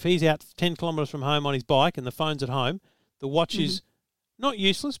it, so if he's out 10 kilometres from home on his bike and the phone's at home, the watch is not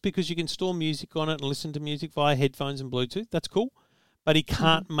useless because you can store music on it and listen to music via headphones and Bluetooth. That's cool. But he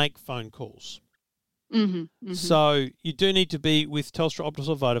can't make phone calls. So you do need to be with Telstra, Optus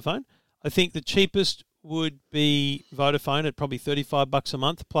or Vodafone. I think the cheapest would be Vodafone at probably $35 a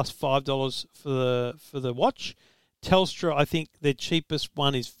month plus $5 for the watch. Telstra, I think their cheapest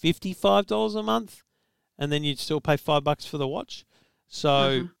one is $55 a month, and then you'd still pay $5 for the watch.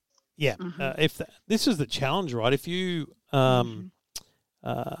 So, this is the challenge, right? If you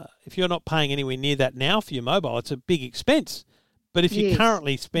if you're not paying anywhere near that now for your mobile, it's a big expense. But if you're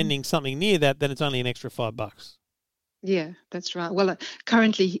currently spending something near that, then it's only an extra $5. Yeah, that's right. Well,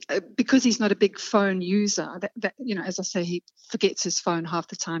 currently, because he's not a big phone user, that as I say, he forgets his phone half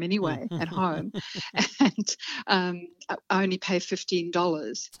the time anyway at home, and I only pay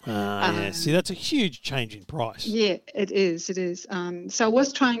 $15. See, that's a huge change in price. Yeah, it is. It is. So I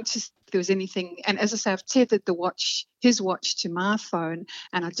was trying to see if there was anything, and as I say, I've tethered his watch to my phone,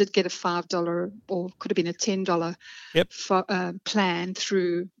 and I did get a $5 or could have been a $10 plan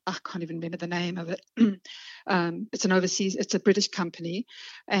through. I can't even remember the name of it. It's a British company,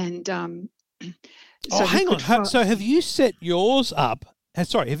 and so hang on. So have you set yours up?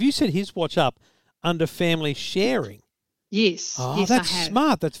 Have you set his watch up under family sharing? Yes. Oh, yes, that's I have.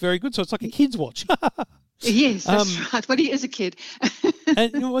 smart. That's very good. So it's like a kid's watch. Yes, that's right. Well, he is a kid.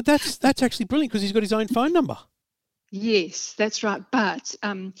 And that's actually brilliant because he's got his own phone number. Yes, that's right. But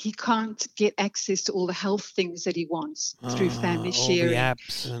he can't get access to all the health things that he wants through family sharing. All the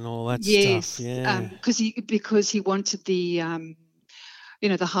apps and all that stuff. Yes, because he wanted the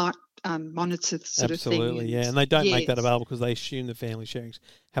the heart monitor sort of thing. Absolutely, yeah. And they don't make that available because they assume the family sharing's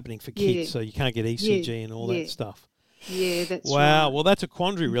happening for kids, so you can't get ECG and all that stuff. Yeah, that's wow. right. Well, that's a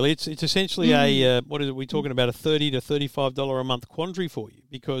quandary, really. It's essentially a what is it? We're talking about a $30 to $35 a month quandary for you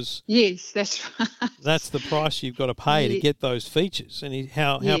because yes, that's right. That's the price you've got to pay to get those features. And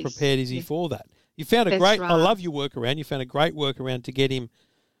how prepared is he for that? You found a great. Right. I love your workaround. You found a great workaround to get him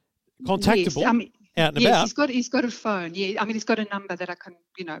contactable out and about. He's got a phone. Yeah, I mean, he's got a number that I can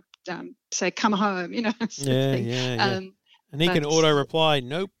say come home. Yeah. And he can auto reply.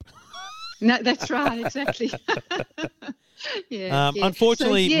 Nope. No, that's right, exactly.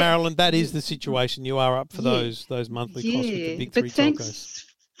 Unfortunately, Marilyn, that is the situation. You are up for those monthly costs with the big three telcos. Thanks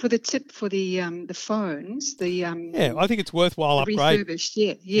for the tip for the phones. I think it's worthwhile upgrade. Refurbished,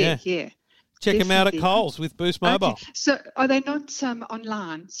 yeah. Check them out at Coles with Boost Mobile. Okay. So are they not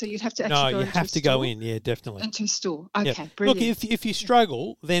online? So you'd have to actually go into you have to go in, definitely. Into a store. Okay, brilliant. Look, if you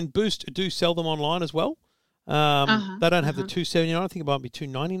struggle, then Boost do sell them online as well. They don't have the $2.79. I think it might be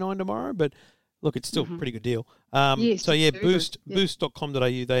 $2.99 tomorrow, but look, it's still a pretty good deal. Boost.com.au,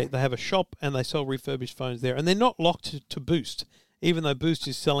 they have a shop and they sell refurbished phones there, and they're not locked to Boost. Even though Boost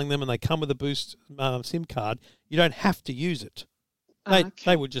is selling them and they come with a Boost SIM card, you don't have to use it.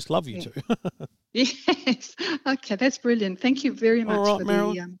 They would just love you to. Yes. Okay, that's brilliant. Thank you very much all right, for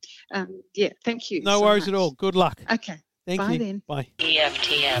Marilyn. thank you. No worries at all. Good luck. Okay. Thank Bye you. then. Bye.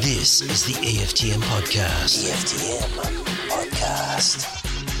 EFTM. This is the EFTM podcast. EFTM podcast.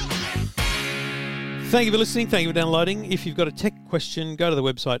 Thank you for listening. Thank you for downloading. If you've got a tech question, go to the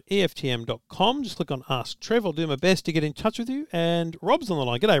website EFTM.com. Just click on Ask Trev. I'll do my best to get in touch with you. And Rob's on the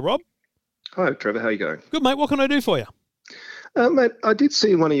line. G'day, Rob. Hi, Trevor. How you going? Good, mate. What can I do for you? Mate, I did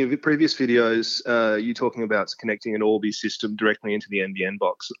see one of your previous videos, you talking about connecting an Orbi system directly into the NBN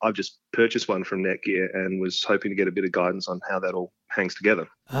box. I've just purchased one from Netgear and was hoping to get a bit of guidance on how that all hangs together.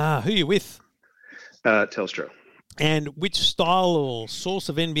 Who are you with? Telstra. And which style or source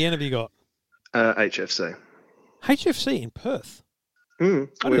of NBN have you got? HFC. HFC in Perth?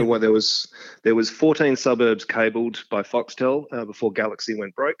 Well, there was 14 suburbs cabled by Foxtel before Galaxy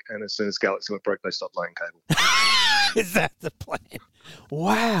went broke, and as soon as Galaxy went broke, they stopped laying cable. Is that the plan?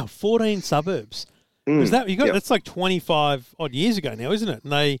 Wow, 14 suburbs. That's like 25 odd years ago now, isn't it?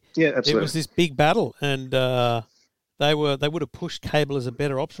 And absolutely. It was this big battle, and they would have pushed cable as a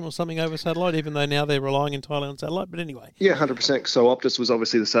better option or something over satellite, even though now they're relying entirely on satellite. But anyway, 100%. So Optus was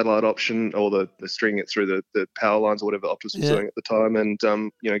obviously the satellite option, or the stringing it through the power lines or whatever Optus was doing at the time, and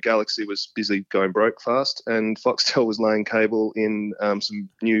Galaxy was busy going broke fast, and Foxtel was laying cable in some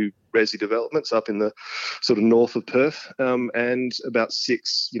new resi developments up in the sort of north of Perth, and about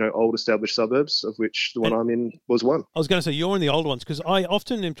 6, old established suburbs, of which the one I'm in was one. I was going to say you're in the old ones because I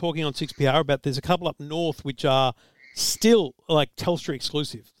often am talking on 6PR about there's a couple up north which are still like Telstra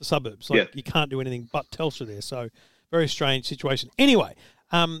exclusive, the suburbs. You can't do anything but Telstra there. So Very strange situation. Anyway,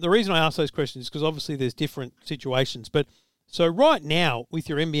 the reason I ask those questions is because obviously there's different situations. But so right now with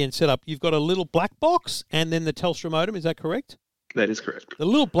your NBN setup, you've got a little black box and then the Telstra modem. Is that correct? That is correct. The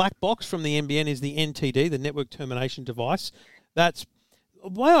little black box from the NBN is the NTD, the network termination device. That's the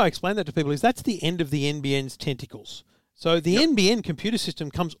way I explain that to people is that's the end of the NBN's tentacles. So the NBN computer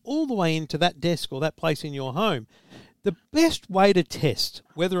system comes all the way into that desk or that place in your home. The best way to test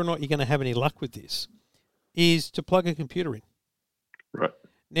whether or not you're going to have any luck with this is to plug a computer in. Right.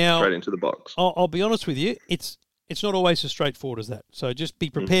 Now, straight into the box. I'll be honest with you, it's not always as straightforward as that. So just be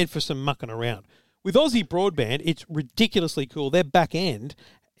prepared for some mucking around. With Aussie Broadband, it's ridiculously cool. Their back end,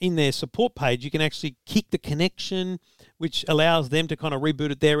 in their support page, you can actually kick the connection, which allows them to kind of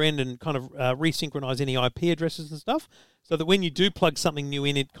reboot at their end and kind of resynchronize any IP addresses and stuff, so that when you do plug something new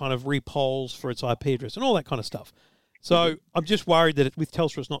in, it kind of repolls for its IP address and all that kind of stuff. So I'm just worried that with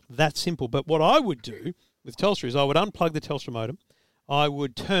Telstra it's not that simple. But what I would do with Telstra is I would unplug the Telstra modem, I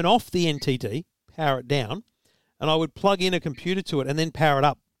would turn off the NTD, power it down, and I would plug in a computer to it and then power it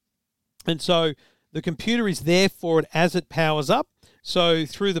up. And so the computer is there for it as it powers up. So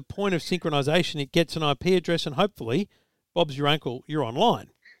through the point of synchronization, it gets an IP address and hopefully, Bob's your uncle, you're online.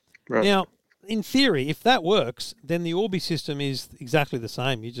 Right. Now, in theory, if that works, then the Orbi system is exactly the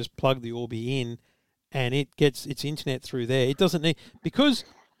same. You just plug the Orbi in and it gets its internet through there. It doesn't need, because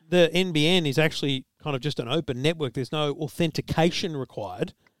the NBN is actually kind of just an open network, there's no authentication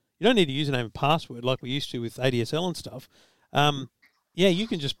required. You don't need a username and password like we used to with ADSL and stuff. Yeah, you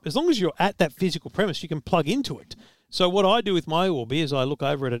can just, as long as you're at that physical premise, you can plug into it. So what I do with my Orbi, as I look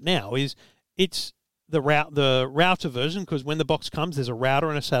over at it now, is it's the router version, because when the box comes, there's a router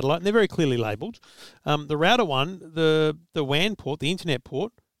and a satellite, and they're very clearly labelled. The router one, the WAN port, the internet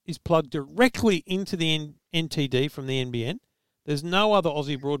port, is plugged directly into the NTD from the NBN. There's no other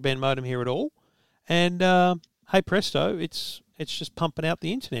Aussie Broadband modem here at all. And, hey presto, it's just pumping out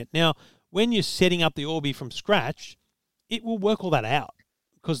the internet. Now, when you're setting up the Orbi from scratch, it will work all that out,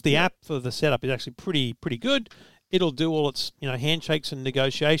 because the app for the setup is actually pretty good. It'll do all its handshakes and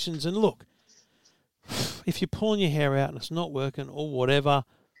negotiations. And look, if you're pulling your hair out and it's not working or whatever,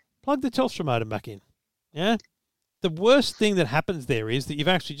 plug the Telstra modem back in. Yeah. The worst thing that happens there is that you've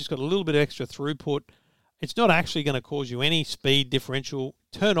actually just got a little bit of extra throughput. It's not actually going to cause you any speed differential.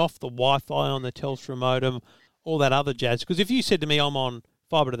 Turn off the Wi-Fi on the Telstra modem, all that other jazz. Because if you said to me, I'm on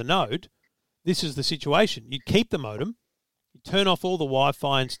fibre to the node, this is the situation. You'd keep the modem, you'd turn off all the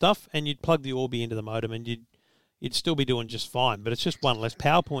Wi-Fi and stuff, and you'd plug the Orbi into the modem, and you'd still be doing just fine. But it's just one less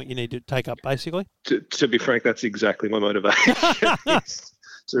power point you need to take up, basically. To be frank, that's exactly my motivation.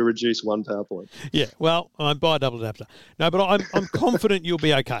 To reduce one power point. Yeah, well, I buy a double adapter. No, but I'm confident you'll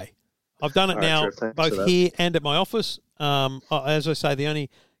be okay. I've done it now, both here and at my office. As I say, the only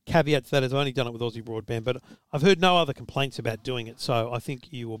caveat to that is I've only done it with Aussie Broadband, but I've heard no other complaints about doing it, so I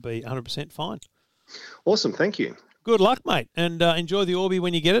think you will be 100% fine. Awesome, thank you. Good luck, mate, and enjoy the Orbi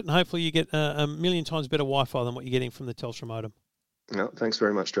when you get it, and hopefully you get a million times better Wi-Fi than what you're getting from the Telstra modem. No, thanks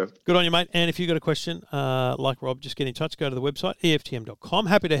very much, Trev. Good on you, mate. And if you've got a question, like Rob, just get in touch. Go to the website, EFTM.com.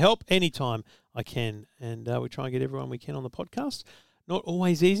 Happy to help anytime I can. And we try and get everyone we can on the podcast. Not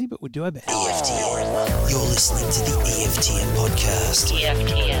always easy, but we do our best. EFTM. You're listening to the EFTM podcast.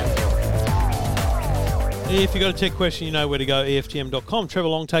 EFTM. If you've got a tech question, you know where to go, EFTM.com. Trevor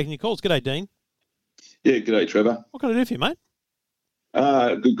Long taking your calls. G'day, Dean. Yeah, g'day, Trevor. What can I do for you, mate?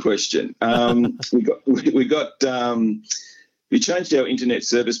 Good question. We changed our internet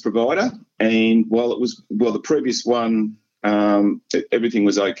service provider, and while the previous one, everything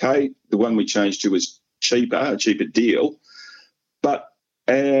was okay. The one we changed to was a cheaper deal, but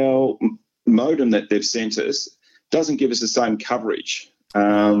our modem that they've sent us doesn't give us the same coverage.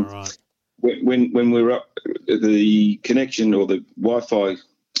 Right. When we're up, the connection or the Wi-Fi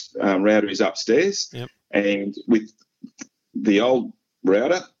router is upstairs, yep. And with the old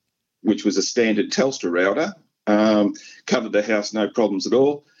router, which was a standard Telstra router, covered the house, no problems at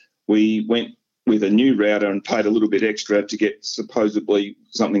all. We went with a new router and paid a little bit extra to get supposedly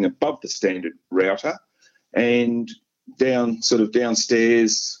something above the standard router. And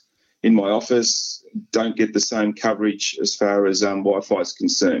downstairs in my office, don't get the same coverage as far as Wi-Fi is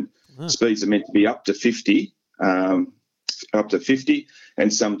concerned. Speeds are meant to be up to 50,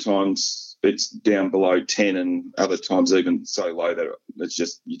 and sometimes it's down below 10, and other times even so low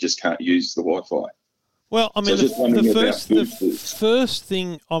that you just can't use the Wi-Fi. Well, I mean, the first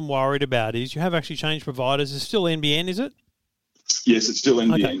thing I'm worried about is you have actually changed providers. It's still NBN, is it? Yes, it's still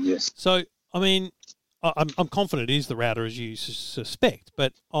NBN, okay. Yes. So, I mean, I'm confident it is the router as you suspect,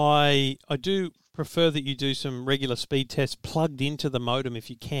 but I do prefer that you do some regular speed tests plugged into the modem if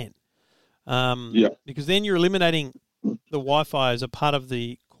you can. Because then you're eliminating the Wi-Fi as a part of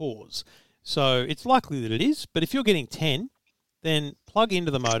the cause. So it's likely that it is, but if you're getting 10, then plug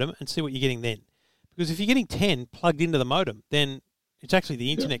into the modem and see what you're getting then. Because if you're getting 10 plugged into the modem, then it's actually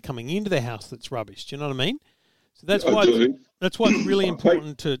the internet coming into the house that's rubbish. Do you know what I mean? So that's why it's really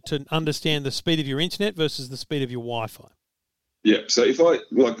important to understand the speed of your internet versus the speed of your Wi-Fi. Yeah, so if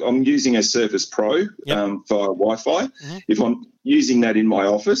I'm using a Surface Pro via Wi-Fi. Mm-hmm. If I'm using that in my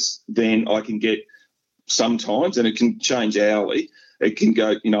office, then I can get sometimes, and it can change hourly, it can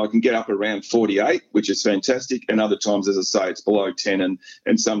go, I can get up around 48, which is fantastic, and other times, as I say, it's below 10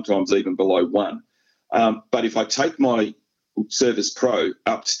 and sometimes even below 1. But if I take my Surface Pro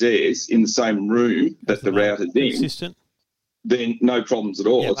upstairs in the same room that the router's in, then no problems at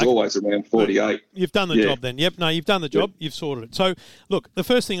all. It's always around 48. You've done the job then. Yep, no, you've done the job. You've sorted it. So, look, the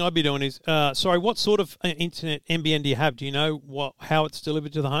first thing I'd be doing is, what sort of internet NBN do you have? Do you know how it's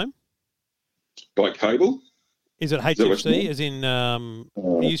delivered to the home? By cable. Is it HFC, as in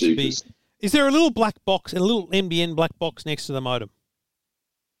it used to be? Is there a little black box, a little NBN black box next to the modem?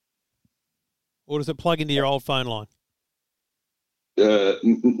 Or does it plug into your old phone line?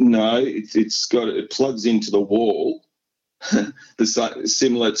 No, it plugs into the wall.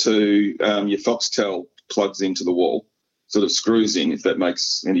 Similar to your Foxtel plugs into the wall, sort of screws in, if that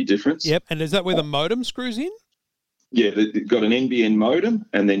makes any difference. Yep, and is that where the modem screws in? Yeah, they've got an NBN modem,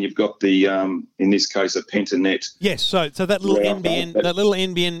 and then you've got the, in this case, a Pentanet. Yes, so that little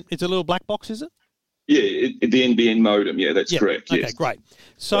NBN, it's a little black box, is it? Yeah, the NBN modem. Yeah, that's correct. Okay, yes. Great.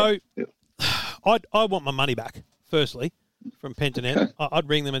 So, I want my money back. Firstly, from Pentanet, I'd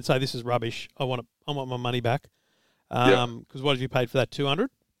ring them and say this is rubbish. I want my money back. Because what have you paid for that? $200?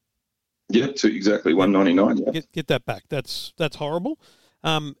 Yeah, exactly $199. Yeah. Get that back. That's horrible.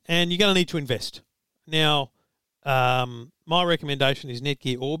 And you're going to need to invest. Now, my recommendation is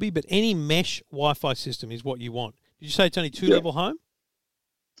Netgear Orbi, but any mesh Wi-Fi system is what you want. Did you say it's only 2-level home?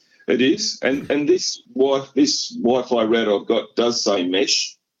 It is, and this Wi-Fi router I've got does say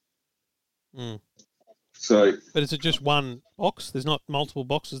mesh. Mm. So, but is it just one box? There's not multiple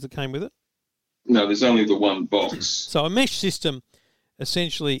boxes that came with it? No, there's only the one box. So a mesh system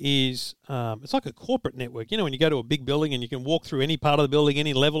essentially is it's like a corporate network. You know, when you go to a big building and you can walk through any part of the building,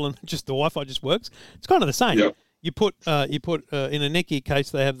 any level, and just the Wi-Fi just works. It's kind of the same. Yep. You put in a Netgear case,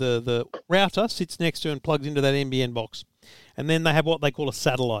 they have the router sits next to and plugs into that NBN box, and then they have what they call a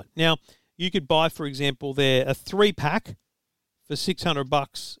satellite. Now you could buy, for example, a 3-pack for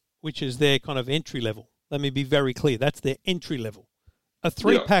 $600, which is their kind of entry level. Let me be very clear. That's their entry level. A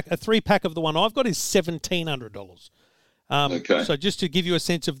 3-pack of the one I've got is $1,700. Okay. So just to give you a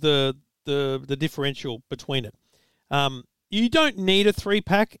sense of the differential between it, you don't need a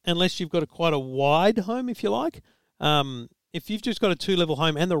 3-pack unless you've got quite a wide home, if you like. If you've just got a 2-level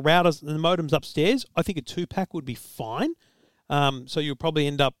home and the routers and the modems upstairs, I think a 2-pack would be fine. So you'll probably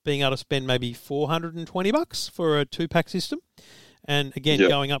end up being able to spend maybe $420 for a 2-pack system, and again,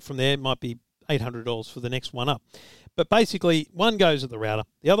 going up from there, it might be $800 for the next one up. But basically, one goes at the router,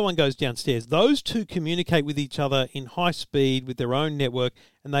 the other one goes downstairs. Those two communicate with each other in high speed with their own network,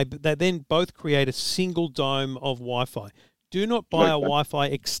 and they then both create a single dome of Wi-Fi. Do not buy a Wi-Fi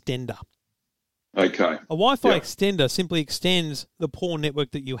extender. Okay. A Wi-Fi extender simply extends the poor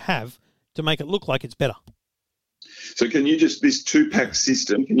network that you have to make it look like it's better. So can you this 2-pack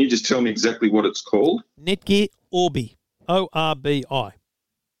system, can you just tell me exactly what it's called? Netgear Orbi, ORBI.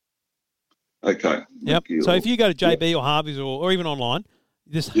 Okay. Yep. So if you go to JB or Harvey's or even online,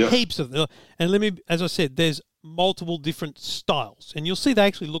 there's heaps of them. And as I said, there's multiple different styles, and you'll see they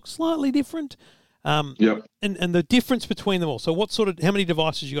actually look slightly different. And the difference between them all. So how many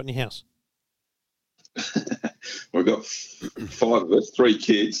devices you got in your house? We've got 5 of us, 3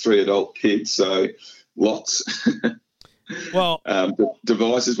 kids, 3 adult kids, so lots. Well,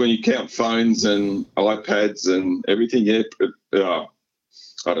 devices, when you count phones and iPads and everything,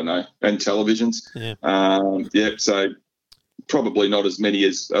 I don't know, and televisions. Yeah. So probably not as many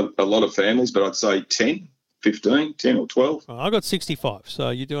as a lot of families, but I'd say 10, 15, 10 or 12. I got 65,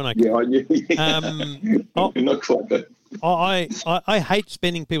 so you're doing okay. Yeah. Not quite that. I hate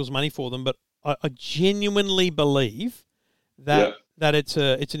spending people's money for them, but I genuinely believe that it's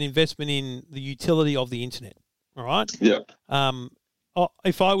an investment in the utility of the internet. All right? Yeah.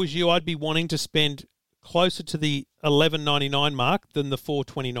 If I was you, I'd be wanting to spend closer to the $11.99 mark than the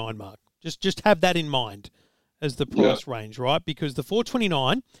 $4.29 mark. Just have that in mind as the price range, right? Because the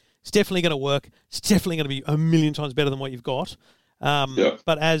 $4.29 is definitely going to work. It's definitely going to be a million times better than what you've got.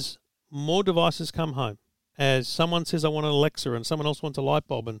 But as more devices come home, as someone says I want an Alexa and someone else wants a light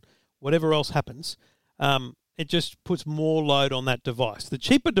bulb and whatever else happens, it just puts more load on that device. The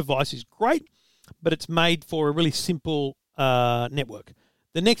cheaper device is great, but it's made for a really simple network.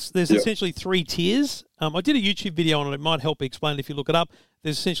 There's essentially 3 tiers. I did a YouTube video on it. It might help explain it if you look it up.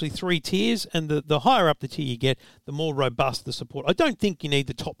 There's essentially 3 tiers, and the higher up the tier you get, the more robust the support. I don't think you need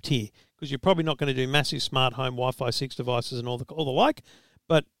the top tier because you're probably not going to do massive smart home Wi-Fi 6 devices and all the like.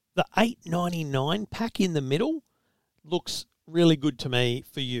 But the $899 pack in the middle looks really good to me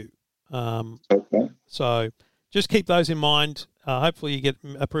for you. Okay. So just keep those in mind. Hopefully you get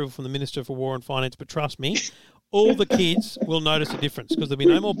approval from the Minister for War and Finance, but trust me, all the kids will notice a difference because there'll be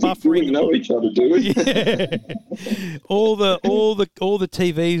no more buffering. We know each other, do we? Yeah. all the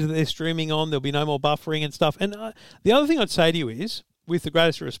TVs that they're streaming on, there'll be no more buffering and stuff. And the other thing I'd say to you is, with the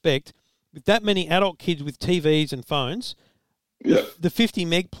greatest respect, with that many adult kids with TVs and phones, the 50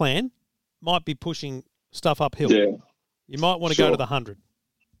 meg plan might be pushing stuff uphill. Yeah. You might want to go to the 100.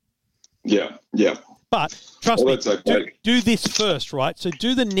 Yeah. But trust me, that's okay. do this first, right? So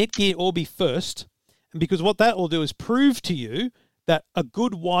do the Netgear Orbi first, and because what that will do is prove to you that a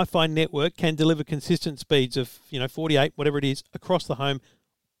good Wi-Fi network can deliver consistent speeds of 48, whatever it is, across the home,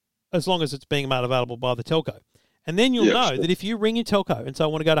 as long as it's being made available by the telco. And then you'll know that if you ring your telco and say, I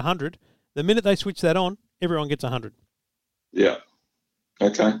want to go to 100, the minute they switch that on, everyone gets 100. Yeah.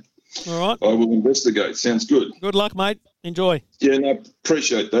 Okay. All right. I will investigate. Sounds good. Good luck, mate. Enjoy. Yeah, no,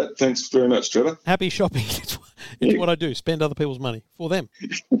 appreciate that. Thanks very much, Trevor. Happy shopping. It's what I do. Spend other people's money for them.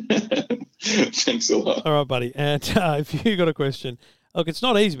 Thanks a lot. All right, buddy. And if you got a question, look, it's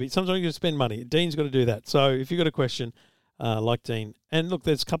not easy, but sometimes you got to spend money. Dean's got to do that. So if you got a question, like Dean, and look,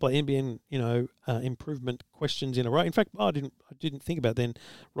 there's a couple of NBN, improvement questions in a row. In fact, I didn't think about then.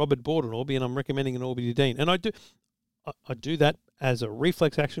 Robert bought an Orbi, and I'm recommending an Orbi to Dean, and I do that as a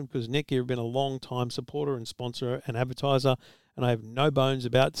reflex action because Netgear have been a long time supporter and sponsor and advertiser, and I have no bones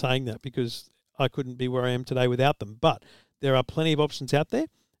about saying that because I couldn't be where I am today without them. But there are plenty of options out there.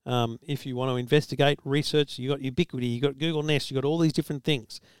 If you want to investigate, research, you got Ubiquity, you got Google Nest, you got all these different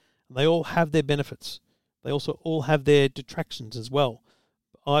things. They all have their benefits. They also all have their detractions as well.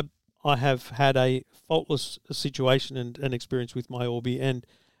 I have had a faultless situation and experience with my Orbi, and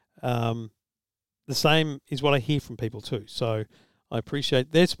the same is what I hear from people too. So I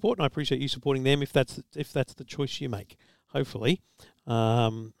appreciate their support, and I appreciate you supporting them if that's the choice you make. Hopefully,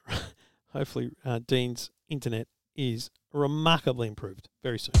 Dean's internet is remarkably improved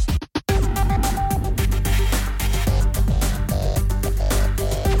very soon.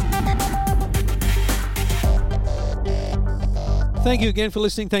 Thank you again for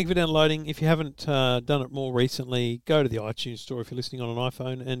listening. Thank you for downloading. If you haven't done it more recently, go to the iTunes store if you're listening on an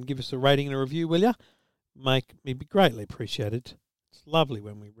iPhone and give us a rating and a review, will you? Make me be greatly appreciated. It's lovely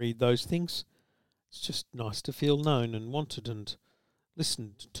when we read those things. It's just nice to feel known and wanted and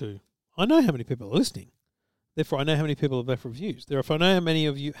listened to. I know how many people are listening. Therefore, I know how many people have left reviews. Therefore, I know how many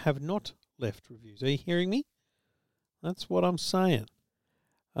of you have not left reviews. Are you hearing me? That's what I'm saying.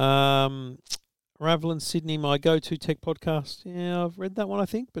 Ravel and Sydney, my go-to tech podcast. Yeah, I've read that one, I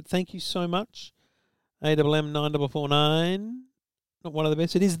think, but thank you so much. AWM9449, not one of the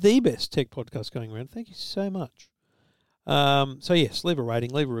best. It is the best tech podcast going around. Thank you so much. So, yes, leave a rating,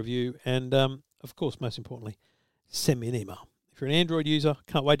 leave a review, and, of course, most importantly, send me an email. If you're an Android user,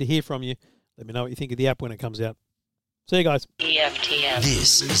 can't wait to hear from you. Let me know what you think of the app when it comes out. See you guys. EFTM.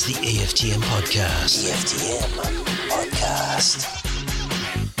 This is the EFTM Podcast. EFTM Podcast.